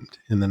happened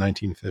in the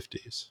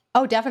 1950s.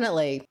 Oh,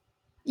 definitely.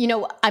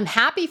 I'm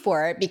happy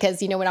for it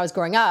because, when I was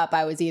growing up,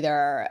 I was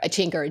either a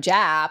chink or a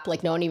Jap.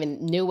 Like no one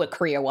even knew what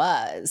Korea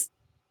was.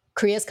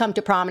 Korea's come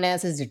to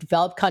prominence as a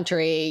developed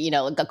country,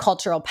 like a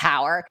cultural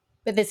power.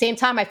 But at the same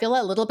time, I feel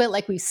a little bit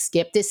like we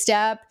skipped a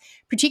step,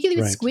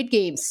 particularly with Squid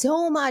Game.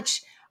 So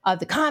much of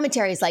the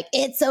commentary is like,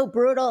 it's so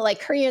brutal.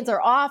 Like Koreans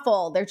are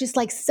awful. They're just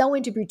so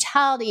into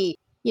brutality,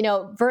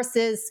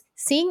 versus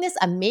seeing this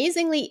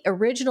amazingly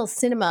original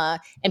cinema,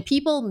 and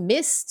people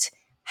missed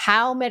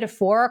how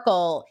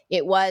metaphorical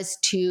it was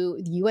to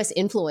the US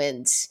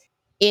influence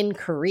in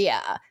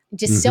Korea.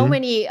 Just so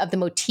many of the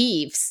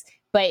motifs.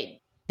 But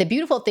the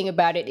beautiful thing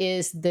about it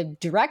is the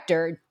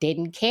director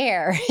didn't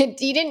care.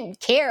 He didn't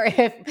care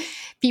if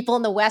people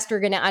in the West were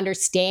going to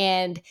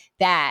understand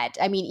that.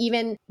 I mean,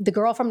 even the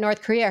girl from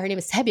North Korea, her name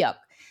is Sebyok.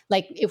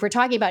 Like, if we're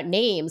talking about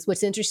names,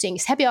 what's interesting,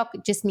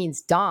 Sebyok just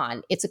means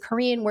dawn. It's a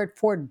Korean word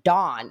for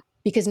dawn.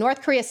 Because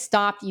North Korea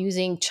stopped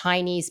using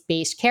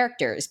Chinese-based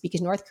characters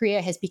because North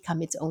Korea has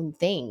become its own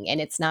thing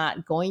and it's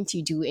not going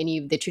to do any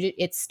of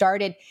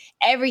the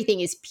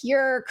everything is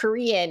pure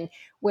Korean,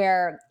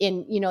 where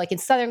in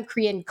Southern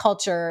Korean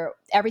culture,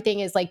 everything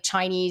is like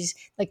Chinese,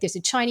 like there's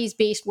a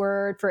Chinese-based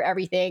word for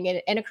everything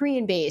and a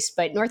Korean-based,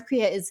 but North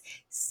Korea is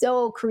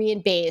so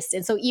Korean-based.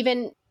 And so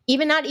even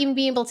not even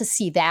being able to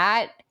see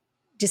that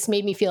just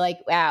made me feel like,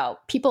 wow,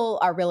 people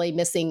are really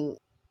missing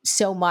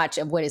so much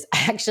of what is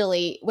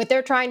actually what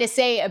they're trying to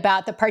say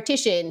about the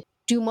partition.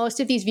 Do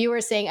most of these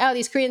viewers saying, oh,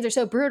 these Koreans are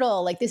so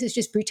brutal, like this is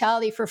just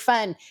brutality for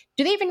fun?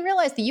 Do they even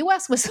realize the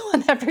US was the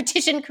one that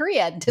partitioned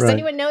Korea? Does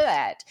anyone know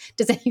that?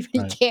 Does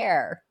anybody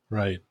care?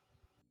 Right.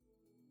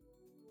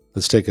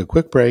 Let's take a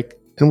quick break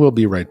and we'll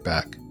be right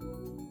back.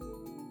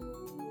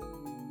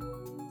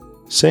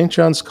 St.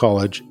 John's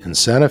College in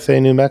Santa Fe,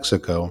 New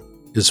Mexico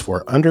is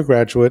for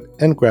undergraduate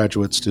and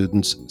graduate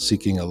students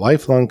seeking a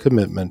lifelong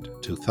commitment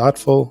to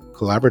thoughtful,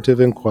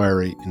 collaborative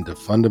inquiry into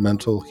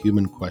fundamental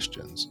human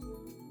questions.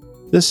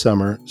 This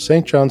summer,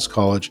 St. John's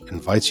College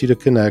invites you to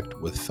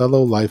connect with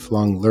fellow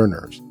lifelong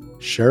learners,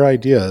 share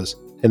ideas,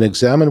 and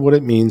examine what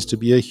it means to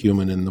be a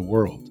human in the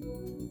world.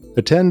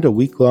 Attend a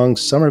week-long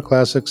Summer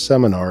Classics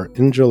seminar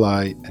in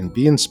July and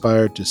be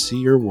inspired to see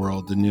your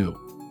world anew.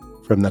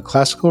 From the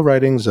classical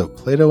writings of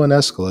Plato and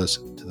Aeschylus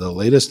to the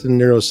latest in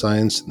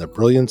neuroscience and the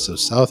brilliance of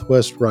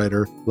Southwest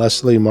writer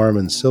Leslie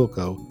Marmon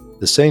Silko,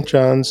 The St.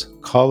 John's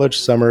College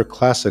Summer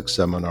Classic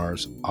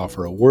Seminars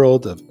offer a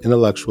world of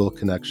intellectual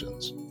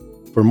connections.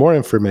 For more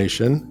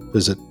information,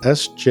 visit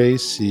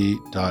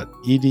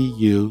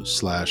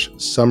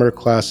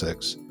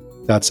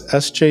sjc.edu/summerclassics. That's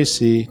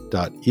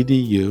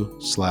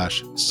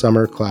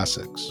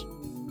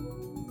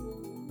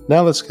sjc.edu/summerclassics.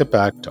 Now let's get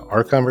back to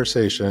our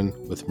conversation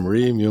with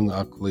Marie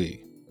Myung-Ok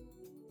Lee.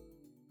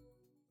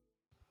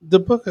 The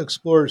book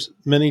explores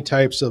many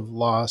types of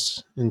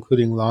loss,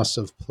 including loss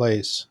of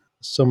place.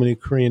 So many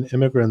Korean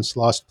immigrants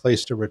lost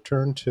place to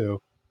return to,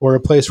 or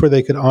a place where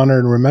they could honor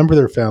and remember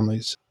their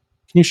families.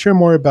 Can you share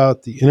more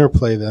about the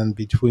interplay then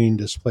between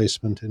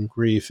displacement and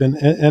grief?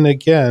 And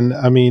again,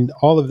 I mean,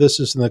 all of this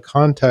is in the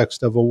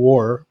context of a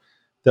war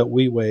that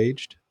we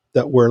waged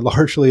that we're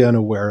largely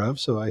unaware of.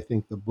 So I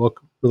think the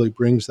book really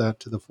brings that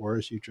to the fore,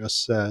 as you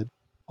just said.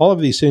 All of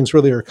these things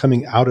really are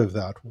coming out of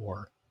that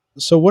war.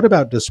 So what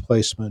about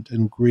displacement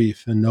and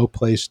grief and no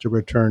place to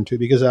return to?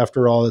 Because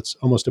after all, it's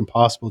almost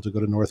impossible to go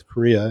to North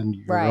Korea, and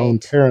your own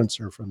parents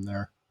are from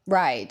there.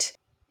 Right.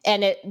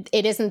 And it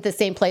isn't the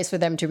same place for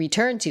them to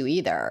return to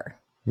either.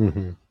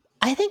 Mm-hmm.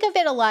 I think of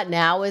it a lot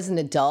now as an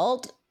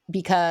adult,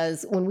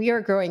 because when we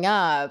were growing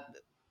up,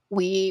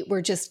 we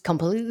were just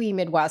completely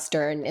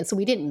Midwestern. And so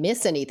we didn't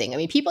miss anything. I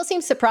mean, people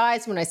seem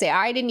surprised when I say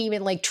I didn't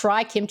even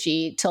try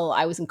kimchi till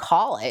I was in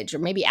college or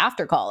maybe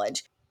after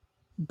college.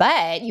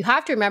 But you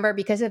have to remember,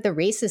 because of the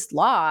racist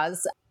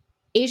laws,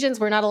 Asians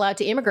were not allowed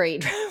to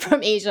immigrate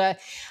from Asia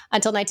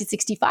until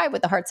 1965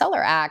 with the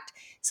Hart-Celler Act.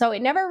 So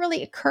it never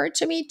really occurred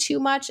to me too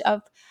much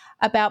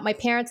about my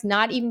parents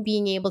not even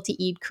being able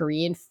to eat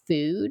Korean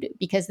food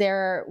because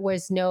there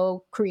was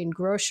no Korean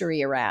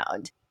grocery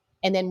around.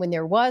 And then when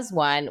there was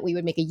one, we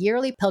would make a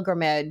yearly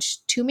pilgrimage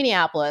to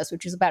Minneapolis,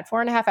 which was about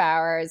 4.5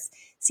 hours,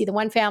 see the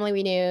one family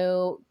we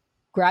knew,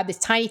 grab this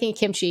tiny thing of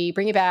kimchi,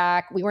 bring it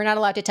back. We were not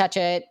allowed to touch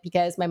it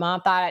because my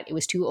mom thought it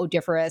was too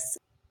odoriferous.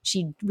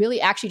 She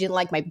really actually didn't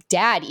like my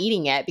dad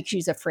eating it because she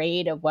was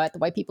afraid of what the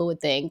white people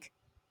would think.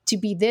 To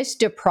be this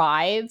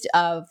deprived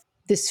of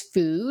this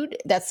food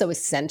that's so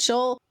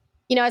essential.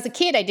 As a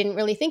kid, I didn't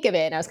really think of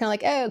it. And I was kind of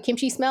like, oh,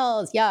 kimchi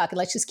smells, yuck. And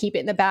let's just keep it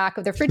in the back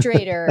of the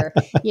refrigerator,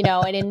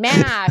 and in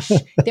MASH,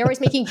 they're always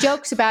making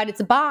jokes about it's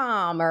a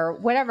bomb or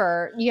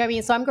whatever. You know what I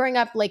mean? So I'm growing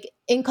up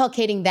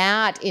inculcating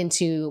that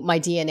into my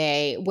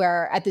DNA,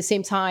 where at the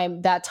same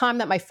time that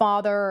my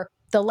father,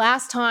 the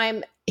last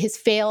time his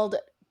failed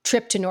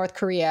trip to North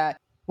Korea,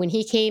 when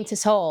he came to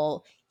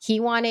Seoul, he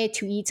wanted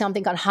to eat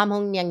something called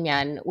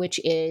hamhungnyeongmyeon, which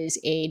is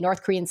a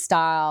North Korean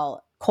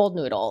style cold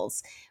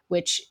noodles,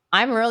 which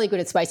I'm really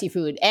good at spicy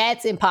food.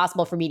 It's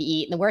impossible for me to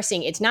eat. And the worst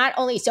thing, it's not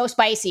only so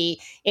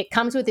spicy, it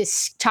comes with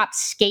this chopped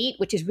skate,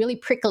 which is really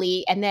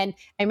prickly. And then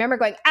I remember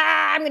going,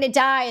 I'm going to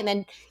die. And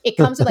then it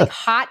comes with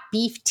hot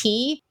beef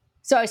tea.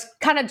 So I was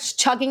kind of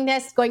chugging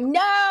this going,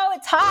 no,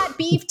 it's hot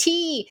beef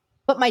tea.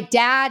 But my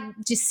dad,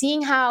 just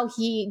seeing how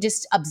he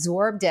just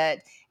absorbed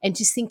it and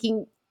just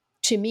thinking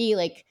to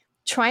me,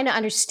 trying to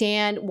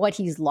understand what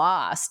he's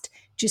lost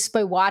just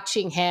by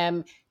watching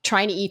him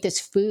trying to eat this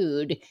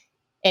food.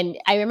 And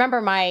I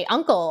remember my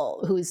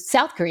uncle, who's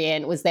South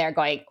Korean, was there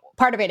going,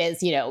 part of it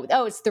is,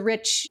 oh, it's the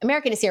rich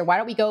American is here. Why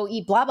don't we go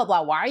eat blah, blah,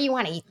 blah? Why do you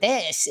want to eat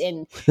this?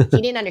 And he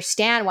didn't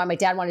understand why my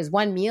dad wanted his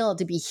one meal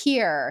to be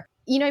here.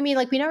 You know what I mean?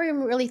 We never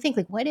even really think,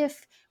 what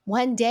if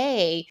one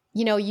day,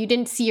 you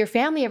didn't see your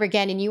family ever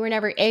again and you were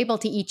never able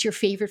to eat your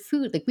favorite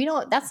food?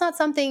 That's not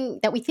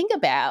something that we think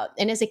about.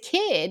 And as a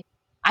kid,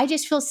 I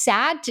just feel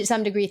sad to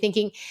some degree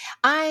thinking,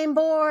 I'm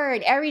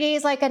bored. Every day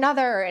is like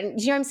another.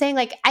 And you know what I'm saying?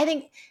 I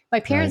think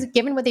my parents,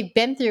 given what they've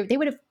been through, they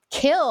would have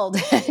killed,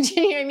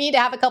 you know what I mean, to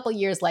have a couple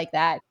years like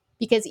that.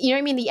 Because, you know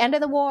what I mean, the end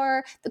of the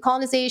war, the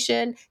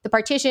colonization, the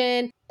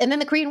partition, and then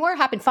the Korean War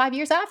happened 5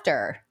 years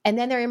after. And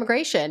then their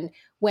immigration,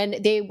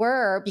 when they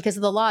were, because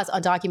of the laws,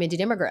 undocumented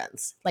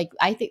immigrants.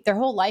 I think their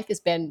whole life has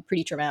been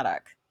pretty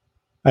traumatic.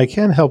 I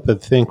can't help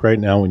but think right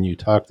now when you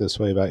talk this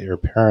way about your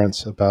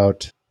parents,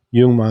 about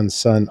Yungman's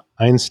son,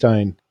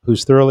 Einstein,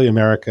 who's thoroughly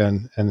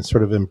American and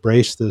sort of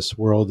embraced this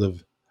world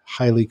of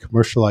highly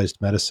commercialized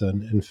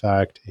medicine. In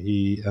fact,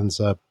 he ends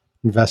up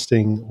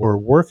investing or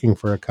working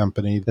for a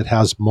company that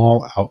has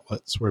mall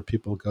outlets where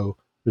people go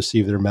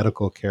receive their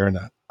medical care in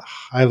a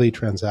highly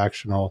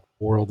transactional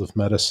world of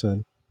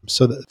medicine.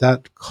 So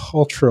that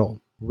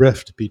cultural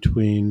rift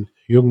between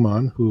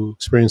Yungman, who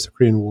experienced the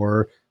Korean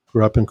War,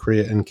 grew up in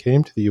Korea and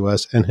came to the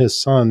U.S., and his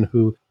son,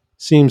 who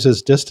seems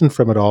as distant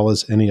from it all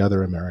as any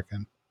other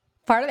American.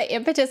 Part of the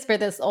impetus for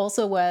this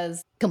also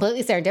was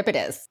completely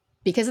serendipitous.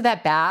 Because of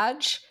that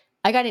badge,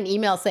 I got an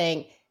email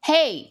saying,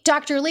 hey,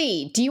 Dr.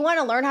 Lee, do you want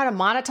to learn how to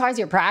monetize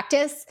your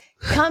practice?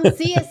 Come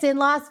see us in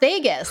Las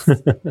Vegas.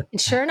 And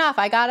sure enough,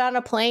 I got on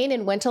a plane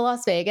and went to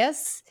Las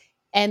Vegas.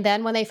 And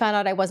then when they found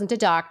out I wasn't a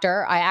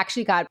doctor, I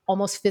actually got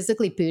almost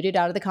physically booted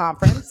out of the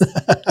conference.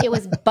 It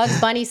was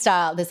Bugs Bunny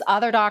style. This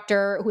other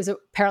doctor, who was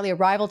apparently a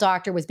rival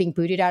doctor, was being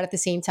booted out at the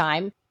same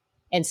time.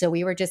 And so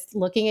we were just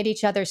looking at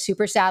each other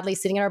super sadly,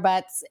 sitting in our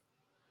butts.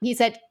 He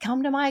said,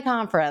 come to my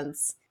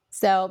conference.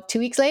 So 2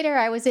 weeks later,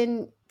 I was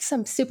in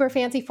some super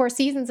fancy Four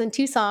Seasons in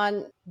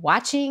Tucson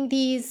watching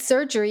these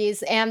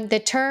surgeries. And the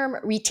term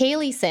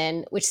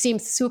retailicin, which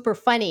seems super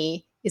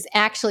funny, is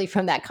actually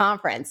from that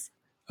conference.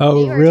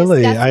 Oh, They were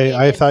really? discussing it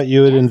I as, thought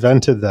you had yes.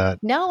 invented that.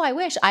 No, I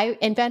wish. I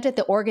invented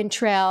the Oregon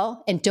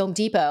Trail and Dome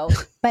Depot,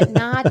 but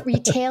not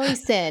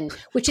retailicin,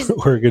 which is,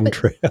 Oregon but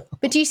Trail.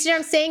 but do you see what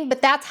I'm saying?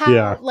 But that's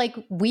Yeah, how like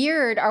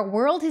weird our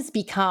world has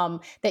become,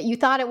 that you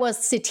thought it was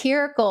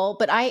satirical,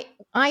 but I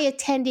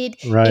attended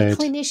a right.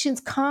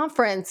 clinicians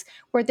conference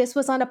where this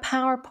was on a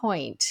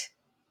PowerPoint.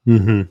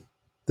 Hmm.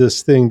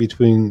 This thing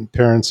between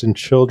parents and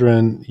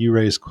children, you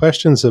raise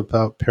questions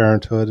about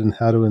parenthood and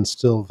how to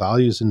instill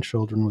values in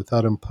children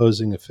without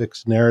imposing a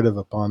fixed narrative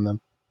upon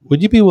them.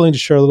 Would you be willing to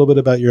share a little bit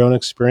about your own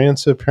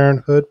experience of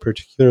parenthood,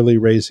 particularly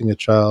raising a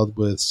child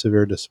with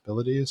severe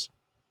disabilities?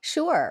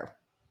 Sure.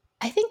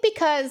 I think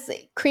because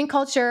Korean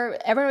culture,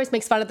 everyone always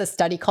makes fun of the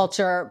study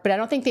culture, but I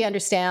don't think they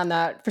understand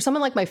that for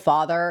someone like my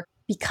father,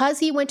 because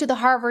he went to the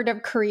Harvard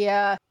of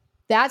Korea,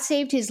 that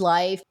saved his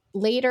life.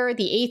 Later,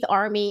 the Eighth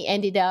Army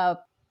ended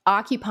up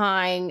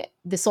occupying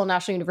the Seoul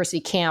National University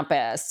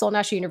campus. Seoul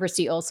National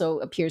University also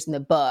appears in the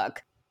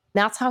book.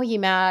 That's how he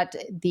met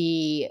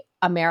the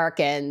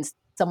Americans,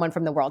 someone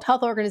from the World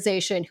Health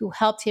Organization who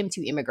helped him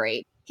to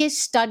immigrate. His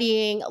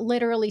studying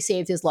literally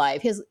saved his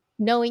life. His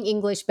knowing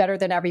English better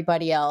than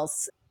everybody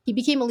else. He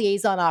became a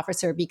liaison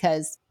officer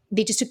because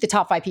they just took the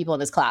top 5 people in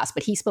his class,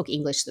 but he spoke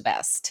English the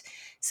best.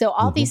 So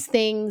all Hmm. these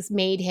things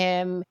made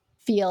him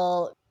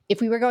feel if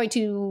we were going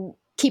to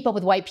keep up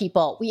with white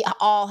people, we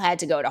all had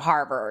to go to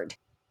Harvard.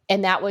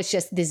 And that was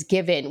just this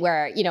given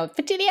where, to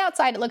the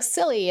outside, it looks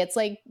silly. It's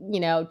like,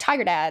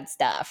 Tiger Dad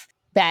stuff.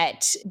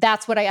 But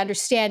that's what I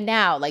understand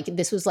now. Like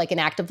this was like an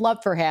act of love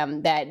for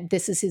him, that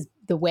this is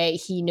the way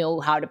he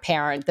knew how to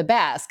parent the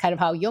best, kind of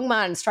how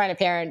Jungman's trying to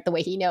parent the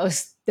way he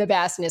knows the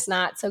best, and it's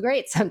not so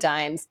great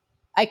sometimes.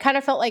 I kind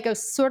of felt like I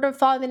was sort of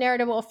following the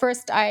narrative. Well,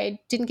 first I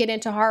didn't get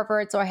into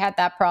Harvard, so I had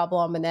that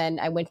problem. And then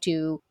I went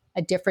to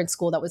a different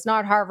school that was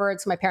not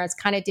Harvard. So my parents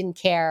kind of didn't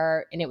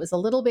care. And it was a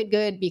little bit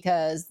good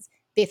because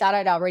they thought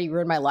I'd already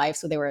ruined my life.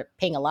 So they were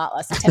paying a lot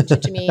less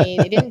attention to me.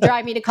 They didn't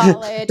drive me to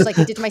college like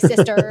they did to my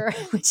sister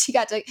when she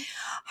got to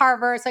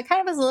Harvard. So I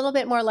kind of was a little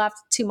bit more left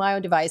to my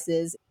own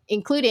devices,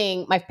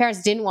 including my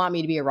parents didn't want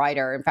me to be a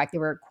writer. In fact, they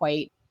were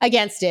quite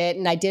against it.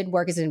 And I did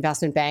work as an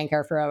investment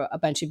banker for a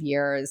bunch of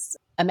years,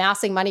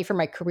 amassing money for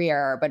my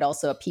career, but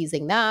also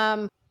appeasing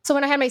them. So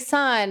when I had my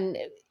son,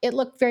 it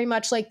looked very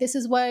much like this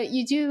is what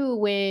you do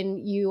when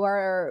you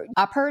are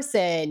a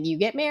person. You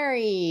get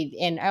married.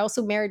 And I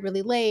also married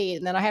really late.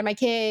 And then I had my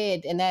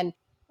kid. And then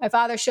my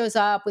father shows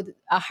up with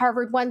a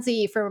Harvard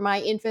onesie for my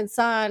infant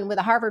son with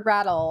a Harvard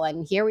rattle.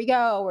 And here we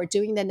go. We're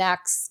doing the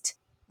next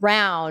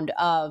round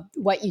of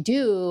what you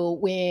do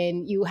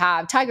when you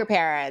have tiger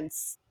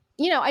parents.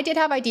 I did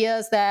have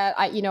ideas that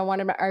I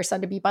wanted our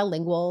son to be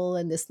bilingual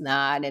and this and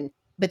that.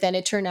 But then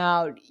it turned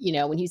out,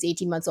 when he was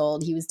 18 months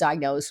old, he was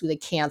diagnosed with a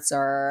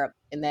cancer.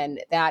 And then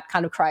that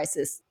kind of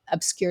crisis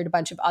obscured a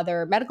bunch of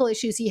other medical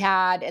issues he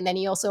had. And then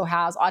he also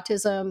has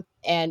autism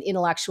and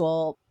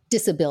intellectual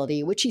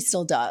disability, which he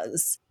still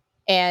does.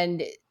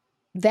 And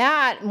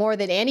that, more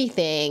than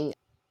anything,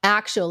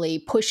 actually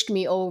pushed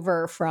me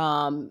over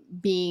from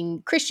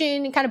being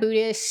Christian and kind of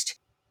Buddhist.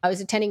 I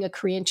was attending a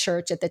Korean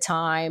church at the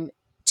time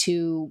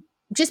to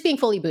just being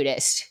fully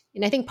Buddhist.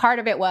 And I think part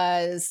of it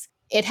was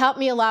it helped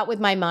me a lot with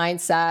my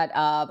mindset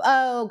of,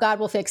 oh, God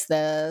will fix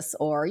this,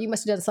 or you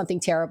must have done something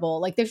terrible.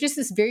 Like there's just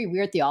this very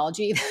weird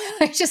theology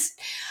that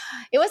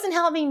it wasn't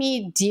helping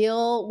me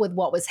deal with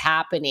what was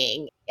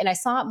happening. And I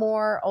saw it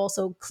more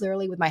also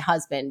clearly with my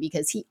husband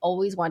because he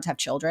always wanted to have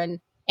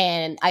children.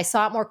 And I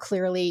saw it more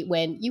clearly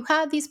when you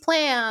have these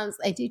plans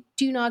and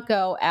do not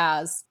go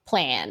as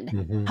planned,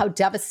 Hmm. how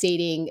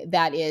devastating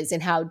that is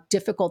and how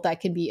difficult that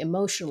can be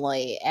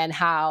emotionally and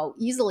how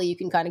easily you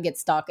can kind of get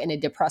stuck in a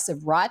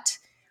depressive rut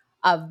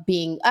of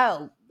being,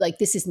 oh, like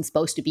this isn't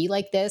supposed to be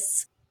like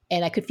this.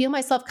 And I could feel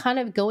myself kind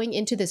of going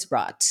into this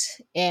rut.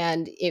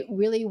 And it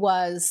really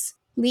was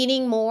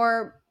leaning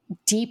more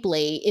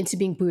deeply into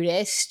being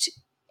Buddhist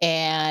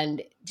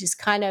and just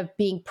kind of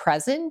being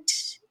present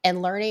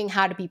and learning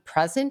how to be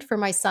present for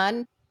my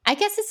son. I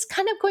guess it's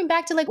kind of going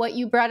back to like what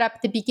you brought up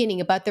at the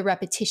beginning about the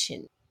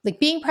repetition. Like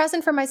being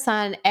present for my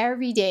son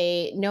every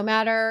day, no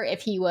matter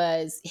if he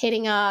was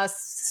hitting us,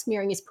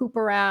 smearing his poop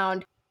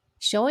around,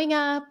 showing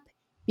up,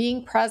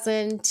 being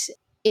present,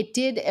 it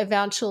did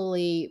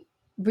eventually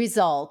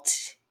result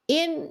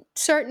in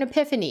certain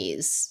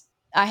epiphanies.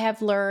 I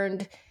have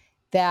learned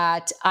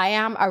that I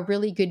am a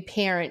really good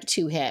parent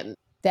to him,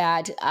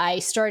 that I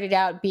started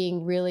out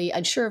being really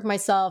unsure of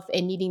myself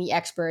and needing the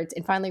experts,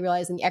 and finally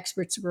realizing the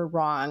experts were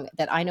wrong,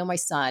 that I know my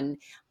son,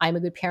 I'm a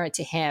good parent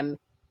to him.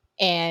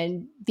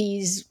 And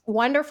these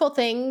wonderful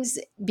things,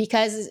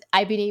 because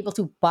I've been able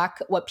to buck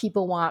what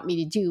people want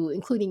me to do,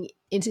 including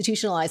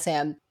institutionalize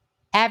him,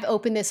 have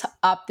opened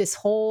this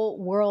whole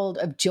world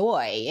of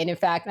joy. And in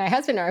fact, my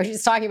husband and I were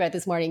just talking about it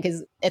this morning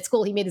because at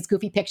school he made this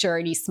goofy picture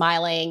and he's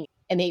smiling.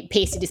 and they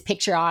pasted his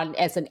picture on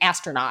as an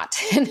astronaut.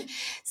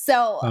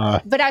 So,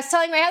 but I was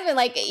telling my husband,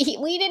 like,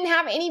 we didn't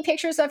have any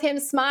pictures of him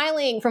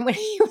smiling from when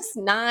he was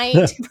 9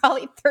 to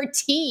probably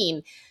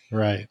 13.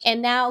 Right.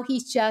 And now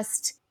he's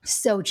just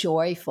so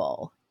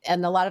joyful.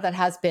 And a lot of that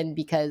has been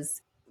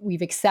because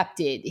we've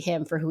accepted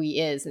him for who he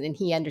is. And then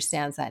he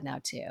understands that now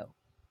too.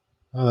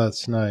 Oh,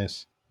 that's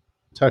nice.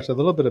 Talked a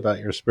little bit about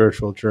your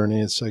spiritual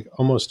journey. It's like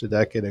almost a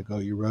decade ago,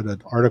 you wrote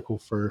an article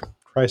for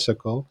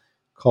Tricycle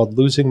called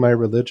Losing My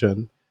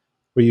Religion,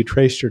 where you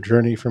traced your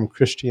journey from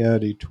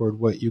Christianity toward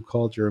what you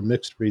called your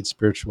mixed breed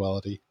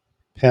spirituality: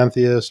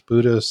 pantheist,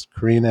 Buddhist,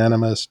 Korean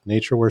animist,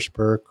 nature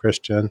worshiper,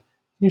 Christian. Can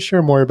you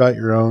share more about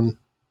your own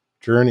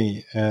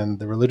journey and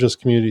the religious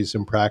communities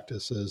and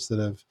practices that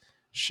have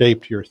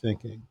shaped your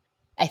thinking?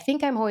 I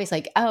think I'm always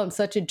like, oh, I'm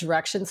such a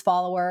directions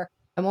follower.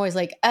 I'm always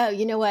like, oh,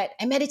 you know what?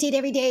 I meditate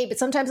every day, but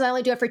sometimes I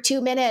only do it for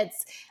 2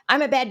 minutes.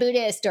 I'm a bad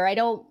Buddhist, or I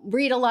don't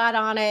read a lot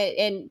on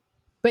it.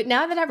 But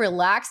now that I've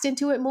relaxed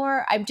into it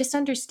more, I'm just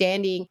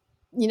understanding.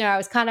 I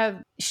was kind of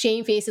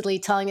shamefacedly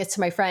telling this to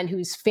my friend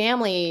whose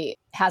family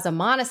has a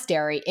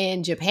monastery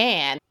in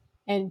Japan.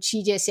 And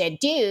she just said,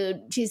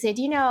 dude, she said,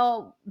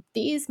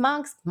 these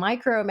monks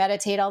micro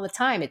meditate all the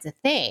time. It's a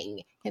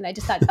thing. And I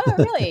just thought, oh,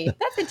 really?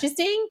 That's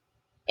interesting.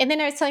 And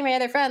then I was telling my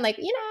other friend, like,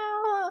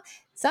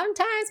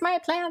 sometimes my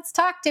plants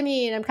talk to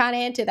me and I'm kind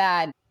of into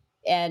that.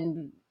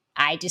 And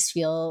I just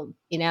feel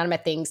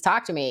inanimate things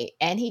talk to me.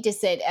 And he just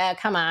said,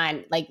 come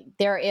on, like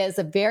there is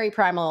a very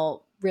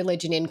primal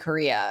religion in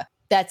Korea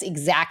that's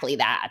exactly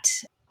that.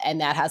 And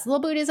that has a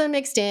little Buddhism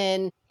mixed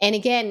in. And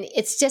again,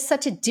 it's just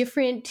such a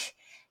different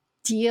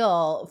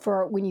deal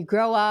for when you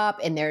grow up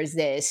and there's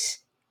this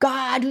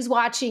God who's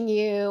watching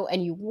you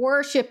and you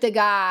worship the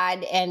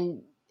God,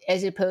 and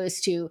as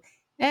opposed to,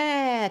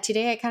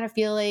 today I kind of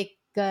feel like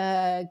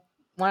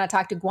want to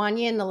talk to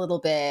Guanyin a little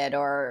bit,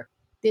 or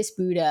this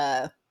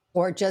Buddha,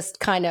 or just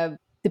kind of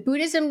the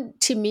Buddhism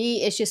to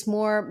me is just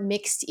more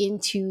mixed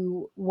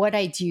into what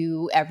I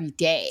do every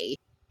day.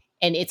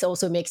 And it's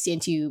also mixed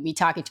into me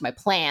talking to my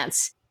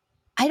plants.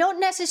 I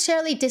don't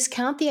necessarily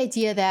discount the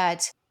idea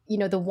that,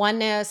 the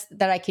oneness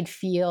that I could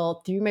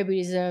feel through my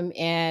Buddhism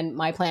and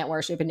my plant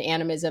worship and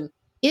animism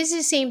is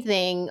the same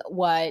thing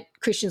what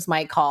Christians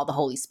might call the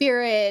Holy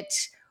Spirit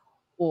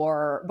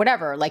or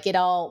whatever. Like it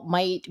all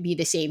might be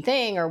the same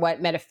thing, or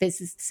what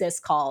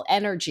metaphysicists call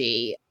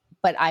energy.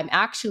 But I'm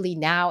actually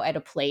now at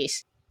a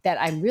place that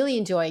I'm really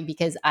enjoying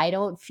because I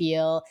don't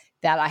feel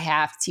that I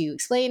have to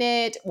explain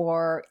it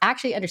or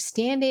actually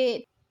understand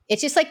it.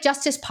 It's just like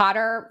Justice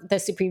Potter, the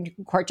Supreme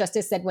Court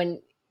justice, said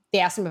when they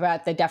asked him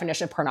about the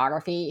definition of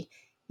pornography,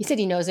 he said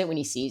he knows it when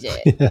he sees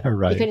it. Yeah,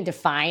 right. He couldn't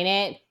define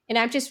it. And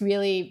I'm just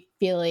really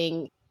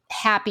feeling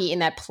happy in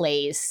that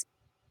place.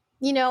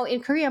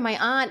 In Korea, my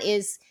aunt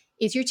is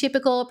your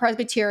typical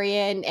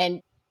Presbyterian,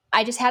 and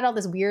I just had all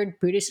this weird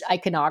Buddhist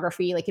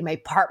iconography like in my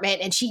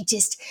apartment, and she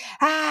just,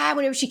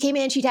 whenever she came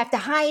in, she'd have to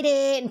hide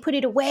it and put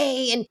it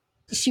away. And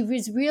she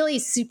was really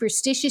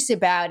superstitious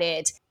about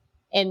it.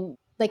 And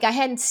like I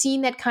hadn't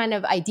seen that kind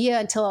of idea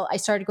until I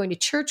started going to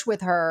church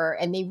with her,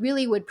 and they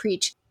really would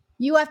preach,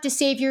 you have to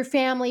save your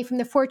family from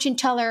the fortune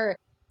teller,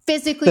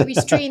 physically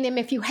restrain them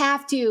if you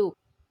have to.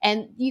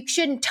 And you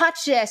shouldn't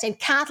touch this. And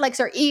Catholics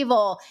are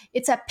evil.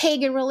 It's a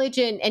pagan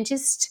religion. And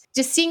just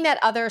seeing that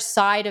other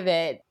side of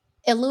it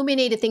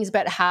illuminated things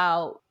about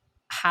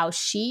how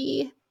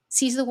she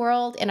sees the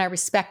world, and I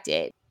respect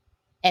it.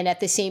 And at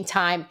the same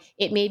time,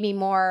 it made me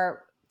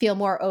feel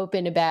more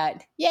open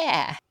about,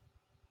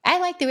 I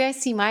like the way I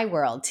see my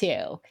world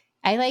too.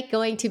 I like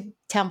going to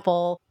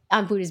temple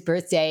on Buddha's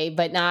birthday,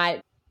 but not,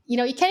 you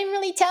can't even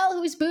really tell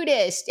who's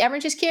Buddhist.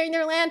 Everyone's just carrying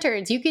their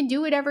lanterns. You can do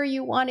whatever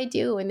you want to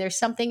do. And there's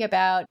something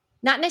about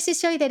not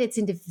necessarily that it's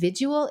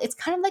individual. It's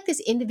kind of like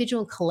this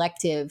individual and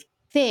collective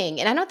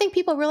thing. And I don't think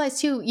people realize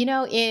too,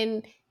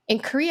 in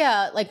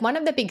Korea, like one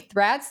of the big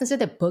threats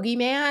instead of the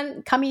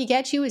boogeyman coming to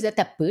get you is that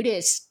the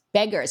Buddhist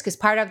beggars, because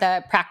part of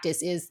the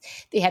practice is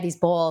they have these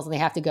bowls and they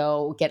have to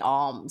go get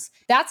alms.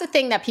 That's the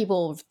thing that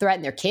people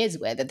threaten their kids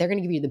with, that they're going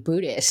to give you the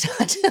Buddhist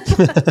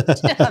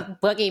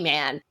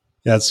boogeyman.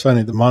 Yeah, it's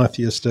funny. The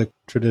monotheistic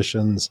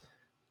traditions,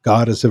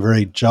 God is a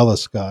very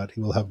jealous God.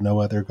 He will have no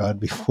other God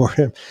before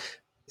him.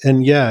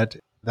 And yet,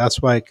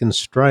 that's why it can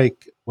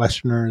strike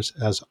Westerners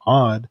as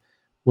odd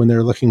when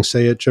they're looking,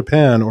 say, at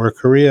Japan or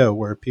Korea,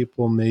 where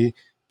people may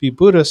be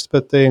Buddhist,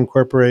 but they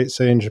incorporate,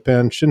 say, in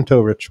Japan,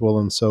 Shinto ritual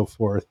and so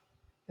forth.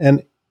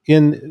 And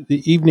in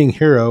The Evening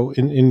Hero,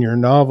 in your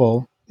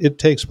novel, it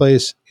takes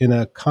place in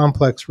a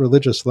complex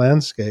religious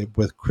landscape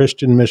with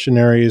Christian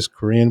missionaries,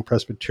 Korean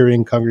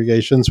Presbyterian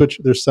congregations, which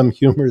there's some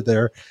humor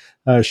there,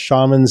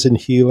 shamans and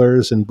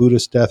healers and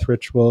Buddhist death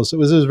rituals. It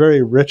was a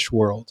very rich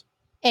world.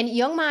 And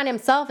Yungman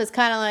himself is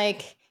kind of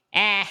like,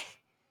 a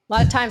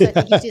lot of times I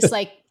think he's just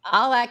like,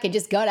 all that can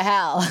just go to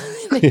hell.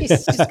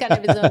 He's just kind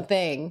of his own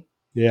thing.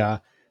 Yeah.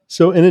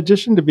 So in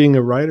addition to being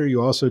a writer,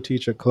 you also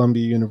teach at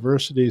Columbia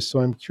University. So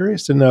I'm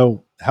curious to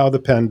know how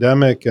the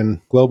pandemic and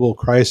global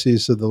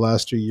crises of the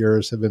last 2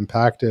 years have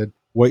impacted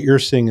what you're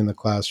seeing in the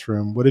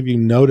classroom. What have you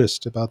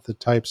noticed about the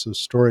types of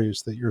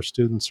stories that your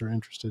students are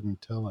interested in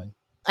telling?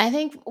 I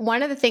think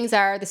one of the things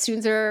are the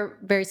students are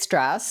very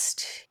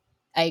stressed.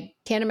 I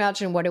can't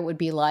imagine what it would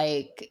be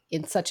like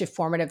in such a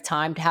formative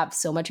time to have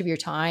so much of your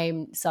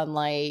time,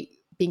 sunlight,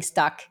 being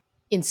stuck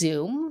in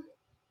Zoom.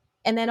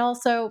 And then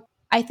also,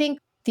 I think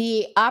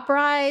the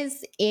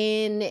uprise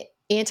in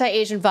anti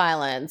Asian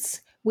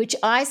violence, which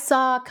I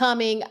saw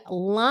coming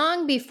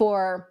long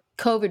before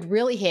COVID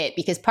really hit,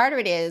 because part of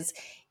it is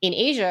in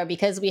Asia,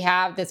 because we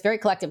have this very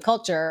collective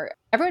culture,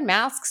 everyone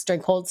masks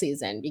during cold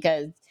season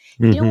because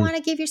you don't Hmm. want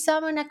to give your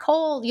someone a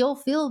cold. You'll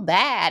feel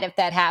bad if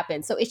that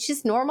happens. So it's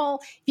just normal.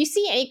 If you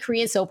see any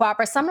Korean soap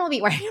opera, someone will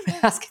be wearing a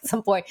mask at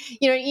some point.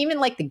 Even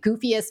like the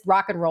goofiest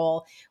rock and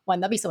roll one,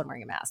 there'll be someone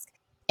wearing a mask.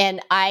 And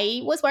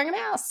I was wearing a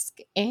mask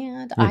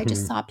and I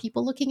just Hmm. saw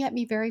people looking at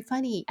me very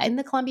funny in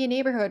the Columbia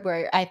neighborhood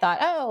where I thought,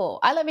 oh,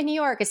 I live in New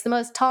York. It's the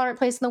most tolerant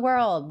place in the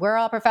world. We're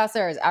all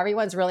professors.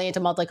 Everyone's really into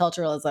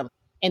multiculturalism.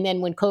 And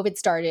then when COVID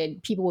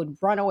started, people would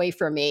run away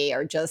from me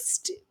or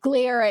just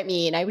glare at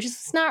me. And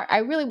I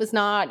really was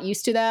not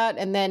used to that.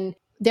 And then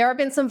there have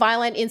been some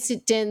violent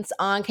incidents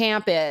on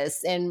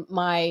campus, and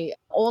my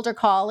older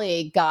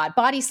colleague got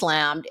body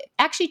slammed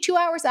actually 2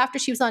 hours after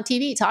she was on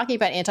TV talking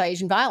about anti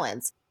Asian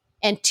violence.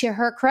 And to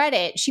her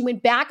credit, she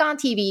went back on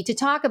TV to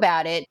talk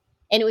about it.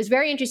 And it was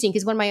very interesting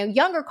because one of my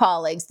younger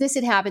colleagues, this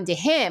had happened to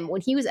him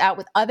when he was out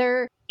with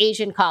other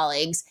Asian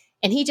colleagues.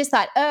 And he just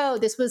thought, oh,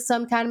 this was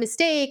some kind of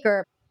mistake,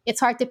 or it's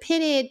hard to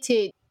pin it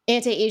to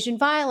anti Asian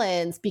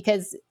violence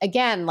because,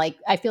 again, like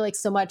I feel like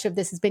so much of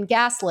this has been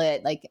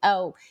gaslit. Like,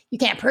 oh, you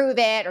can't prove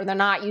it, or they're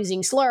not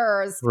using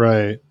slurs.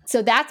 Right.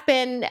 So that's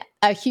been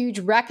a huge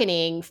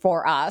reckoning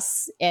for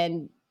us.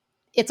 And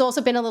it's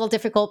also been a little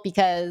difficult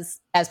because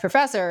as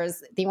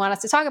professors, they want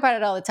us to talk about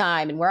it all the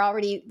time, and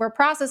we're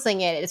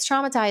processing it. It's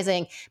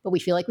traumatizing, but we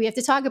feel like we have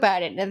to talk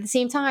about it. And at the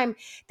same time,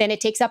 then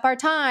it takes up our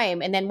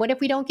time. And then what if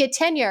we don't get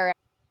tenure?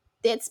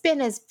 It's been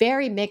this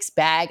very mixed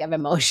bag of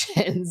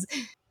emotions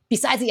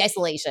besides the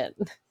isolation.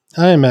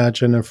 I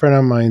imagine a friend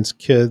of mine's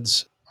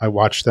kids, I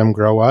watched them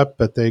grow up,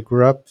 but they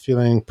grew up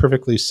feeling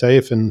perfectly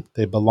safe and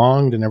they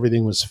belonged and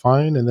everything was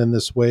fine. And then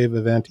this wave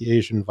of anti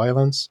Asian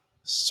violence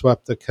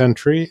swept the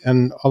country.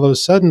 And all of a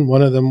sudden,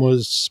 one of them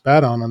was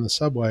spat on the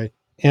subway.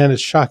 And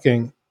it's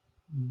shocking.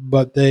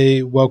 But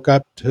they woke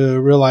up to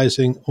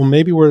realizing, well,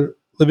 maybe we're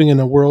living in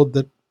a world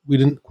that we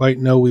didn't quite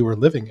know we were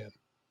living in.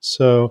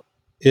 So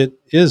it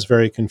is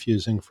very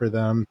confusing for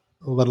them,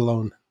 let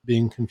alone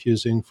being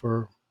confusing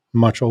for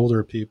much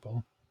older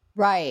people.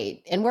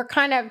 Right. And we're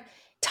kind of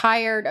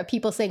tired of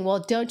people saying, well,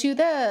 don't do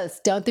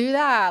this, don't do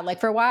that. Like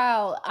for a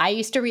while, I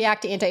used to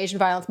react to anti Asian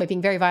violence by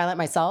being very violent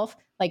myself.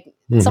 Like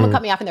someone Hmm.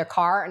 cut me off in their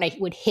car and I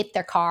would hit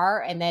their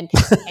car and then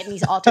get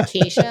these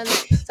altercations.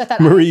 So I thought,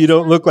 Marie, you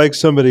don't look like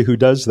somebody who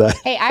does that.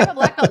 hey, I have a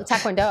black belt in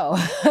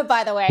Taekwondo,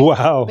 by the way.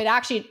 Wow. But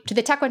actually, to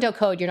the Taekwondo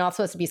code, you're not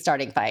supposed to be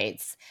starting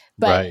fights.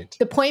 But Right.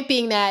 the point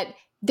being that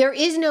there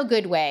is no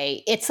good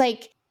way. It's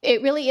like,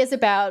 it really is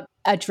about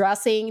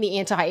addressing the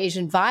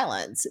anti-Asian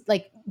violence.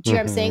 Like, do you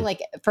know what I'm saying? Hmm.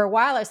 Like, for a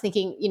while, I was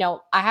thinking,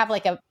 I have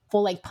like a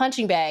full like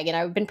punching bag and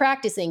I've been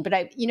practicing,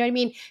 but you know what I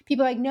mean?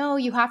 People are like, no,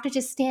 you have to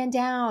just stand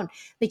down.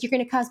 Like, you're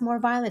going to cause more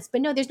violence.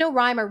 But no, there's no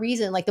rhyme or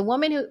reason. Like, the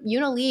woman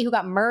Yuna Lee, who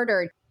got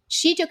murdered,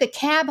 she took a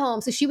cab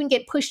home so she wouldn't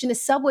get pushed in the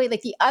subway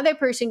like the other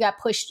person got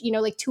pushed,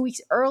 like 2 weeks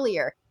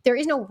earlier. There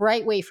is no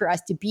right way for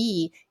us to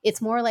be.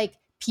 It's more like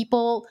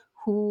people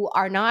who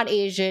are not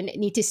Asian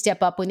need to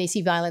step up when they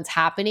see violence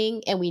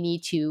happening, and we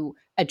need to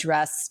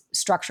address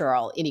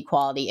structural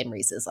inequality and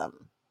racism.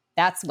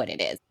 That's what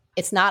it is.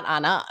 It's not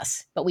on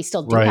us, but we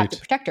still do have to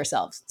Right. protect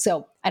ourselves.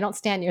 So I don't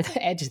stand near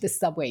the edge of the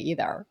subway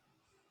either.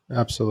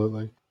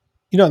 Absolutely.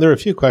 There are a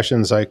few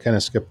questions I kind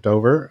of skipped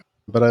over,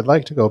 but I'd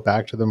like to go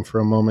back to them for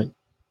a moment.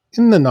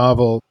 In the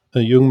novel,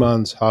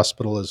 Jungmann's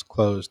hospital is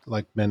closed,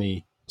 like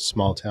many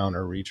small town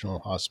or regional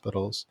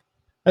hospitals.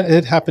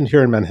 It happened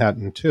here in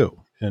Manhattan, too.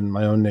 In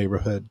my own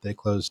neighborhood, they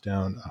closed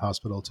down a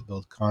hospital to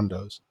build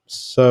condos.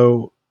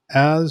 So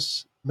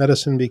as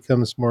medicine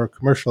becomes more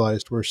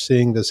commercialized, we're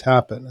seeing this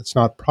happen. It's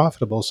not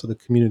profitable, so the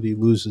community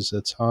loses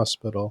its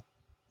hospital.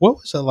 What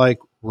was it like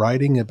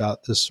writing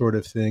about this sort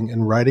of thing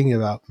and writing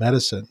about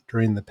medicine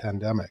during the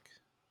pandemic?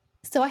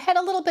 So I had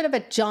a little bit of a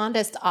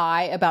jaundiced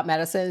eye about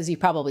medicine, as you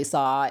probably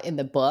saw in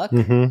the book.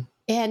 Hmm.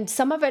 And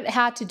some of it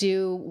had to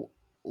do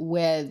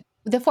with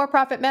the for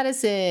profit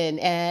medicine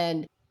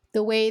and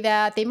the way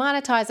that they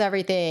monetize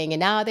everything. And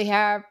now they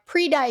have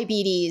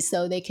pre-diabetes,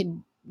 so they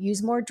can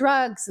use more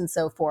drugs and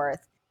so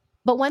forth.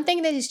 But one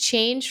thing that has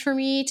changed for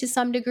me to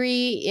some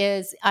degree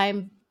is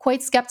I'm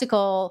quite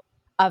skeptical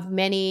of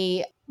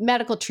many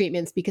medical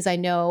treatments because I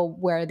know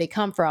where they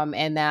come from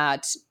and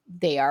that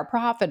they are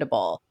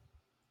profitable.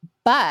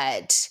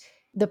 But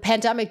the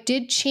pandemic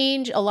did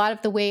change a lot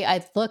of the way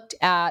I looked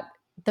at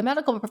the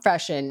medical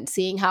profession,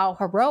 seeing how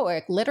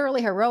heroic,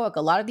 literally heroic,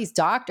 a lot of these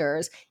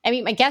doctors. I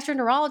mean, my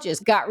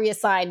gastroenterologist got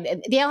reassigned,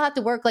 and they all had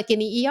to work like in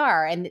the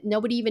ER, and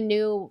nobody even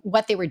knew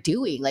what they were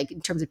doing, like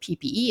in terms of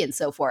PPE and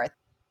so forth.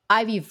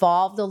 I've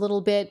evolved a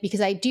little bit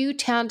because I do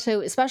tend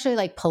to, especially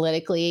like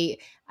politically,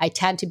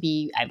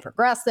 I'm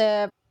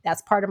progressive.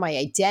 That's part of my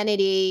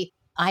identity.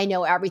 I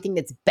know everything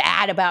that's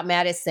bad about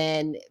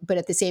medicine, but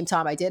at the same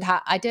time, I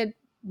did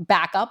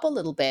back up a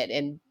little bit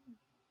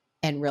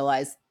and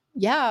realize,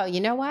 yeah, you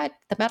know what?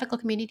 The medical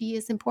community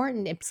is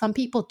important. And some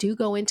people do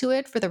go into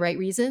it for the right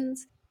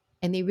reasons.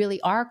 And they really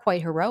are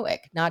quite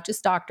heroic, not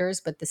just doctors,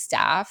 but the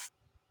staff.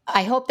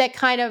 I hope that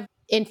kind of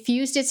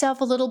infused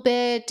itself a little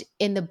bit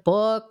in the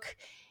book.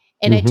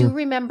 And I do Hmm.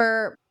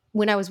 remember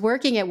when I was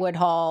working at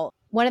Woodhull,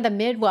 one of the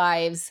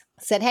midwives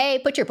said, "Hey,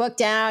 put your book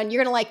down.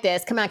 You're going to like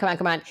this. Come on, come on,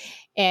 come on."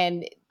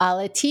 And a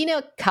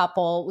Latina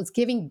couple was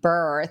giving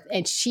birth,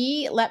 and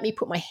she let me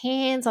put my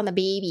hands on the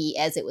baby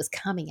as it was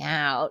coming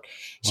out.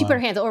 She put her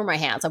Wow. hands over my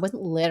hands. I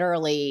wasn't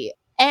literally,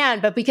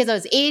 but because I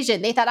was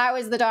Asian, they thought I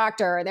was the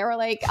doctor. And they were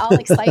like all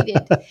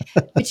excited.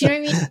 But you know what I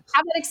mean?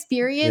 Have that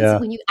experience Yeah,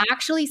 when you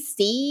actually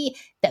see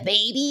the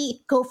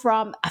baby go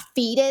from a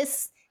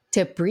fetus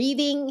to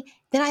breathing.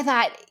 Then I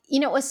thought,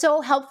 it was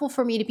so helpful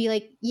for me to be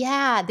like,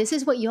 yeah, this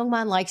is what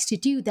Yungman likes to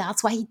do.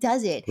 That's why he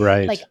does it.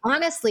 Like, right.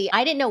 honestly,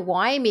 I didn't know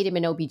why I made him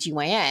an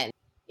OBGYN,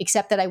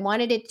 except that I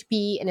wanted it to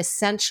be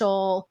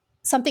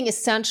something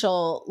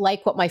essential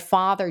like what my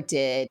father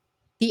did.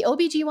 The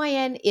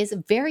OBGYN is a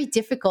very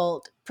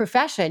difficult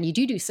profession. You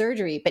do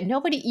surgery, but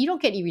you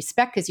don't get any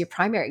respect because you're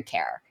primary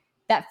care.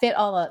 That fit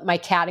all of my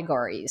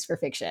categories for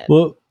fiction.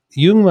 Well,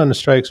 Jungmann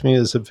strikes me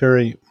as a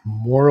very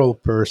moral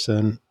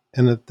person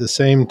and at the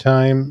same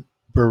time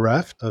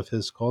bereft of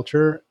his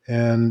culture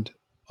and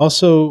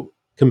also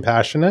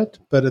compassionate,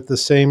 but at the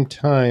same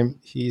time,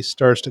 he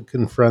starts to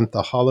confront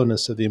the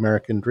hollowness of the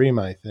American dream,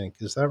 I think.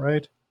 Is that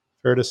right?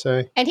 Fair to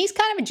say? And he's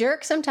kind of a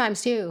jerk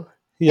sometimes too,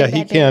 Yeah, and a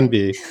he bad can parent.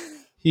 be.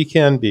 He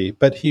can be,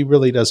 but he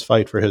really does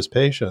fight for his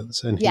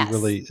patients and he Yes.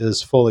 really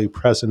is fully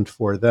present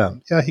for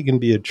them. Yeah, he can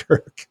be a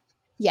jerk to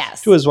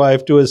Yes. his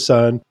wife, to his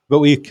son, but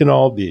we can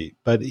all be.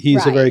 But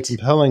he's a very Right.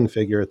 compelling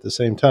figure at the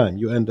same time.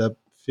 You end up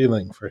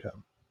feeling for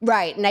him.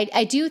 Right. And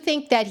I do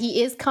think that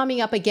he is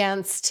coming up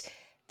against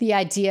the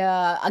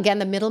idea, again,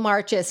 the middle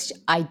Marxist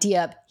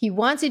idea. He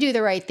wants to do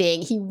the right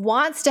thing. He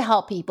wants to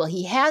help people.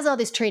 He has all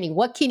this training.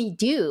 What can he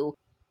do?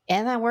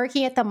 And then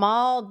working at the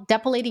mall,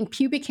 depilating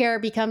pubic hair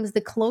becomes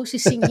the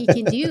closest thing he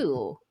can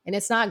do. And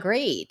it's not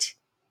great.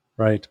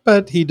 Right.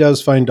 But he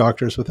does find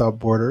Doctors Without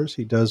Borders.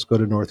 He does go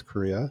to North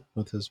Korea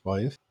with his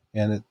wife,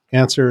 and it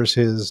answers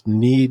his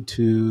need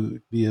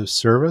to be of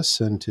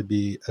service and to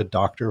be a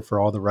doctor for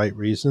all the right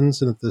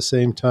reasons, and at the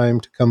same time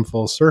to come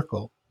full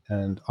circle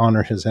and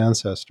honor his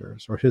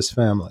ancestors or his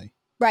family.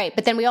 Right.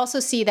 But then we also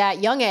see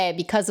that Young A,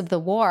 because of the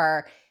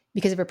war,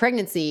 because of her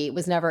pregnancy,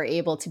 was never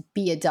able to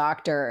be a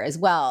doctor as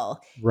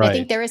well. And I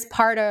think Right. there is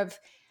part of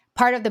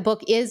the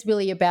book is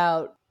really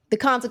about the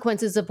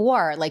consequences of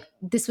war. Like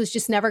this was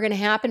just never going to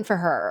happen for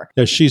her.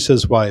 Yeah, she's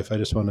his wife. I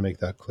just want to make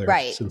that clear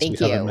Right. since we Thank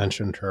haven't you.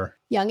 mentioned her.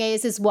 Young A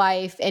is his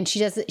wife, and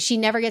she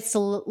never gets to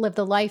live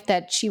the life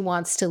that she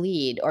wants to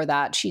lead or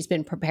that she's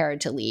been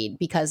prepared to lead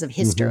because of Hmm.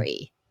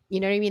 history. You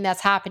know what I mean?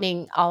 That's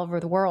happening all over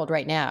the world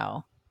right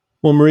now.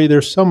 Well, Marie,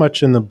 there's so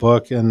much in the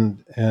book,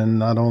 and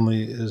not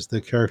only is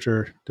the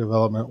character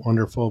development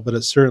wonderful, but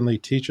it certainly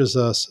teaches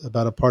us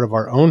about a part of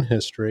our own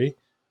history,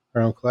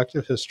 our own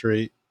collective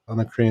history on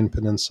the Korean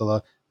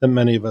Peninsula that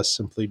many of us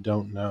simply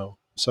don't know.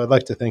 So I'd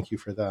like to thank you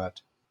for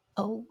that.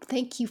 Oh,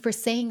 thank you for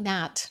saying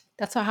that.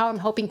 That's how I'm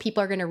hoping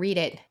people are going to read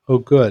it. Oh,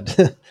 good.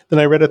 Then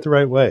I read it the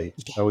right way.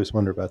 I always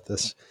wonder about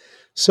this.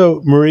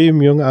 So, Marie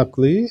Myung-Ok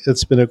Lee,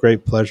 it's been a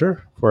great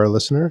pleasure for our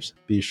listeners.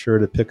 Be sure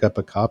to pick up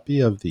a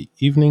copy of The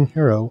Evening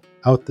Hero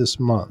out this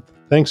month.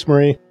 Thanks,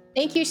 Marie.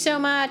 Thank you so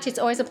much. It's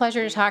always a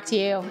pleasure to talk to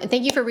you. And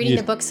thank you for reading You,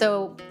 the book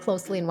so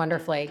closely and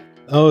wonderfully.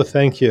 oh,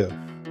 thank you.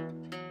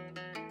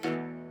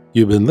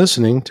 You've been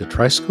listening to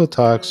Tricycle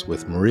Talks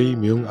with Marie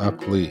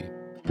Myung-Ok Lee.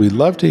 We'd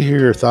love to hear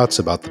your thoughts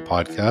about the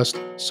podcast,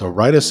 so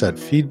write us at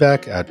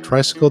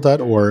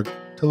feedback@tricycle.org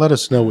to let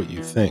us know what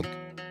you think.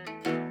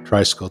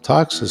 Tricycle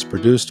Talks is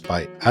produced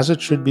by As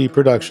It Should Be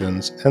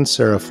Productions and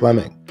Sarah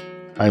Fleming.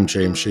 I'm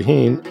James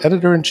Shaheen,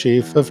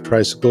 Editor-in-Chief of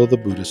Tricycle the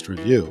Buddhist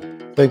Review.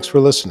 Thanks for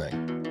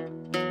listening.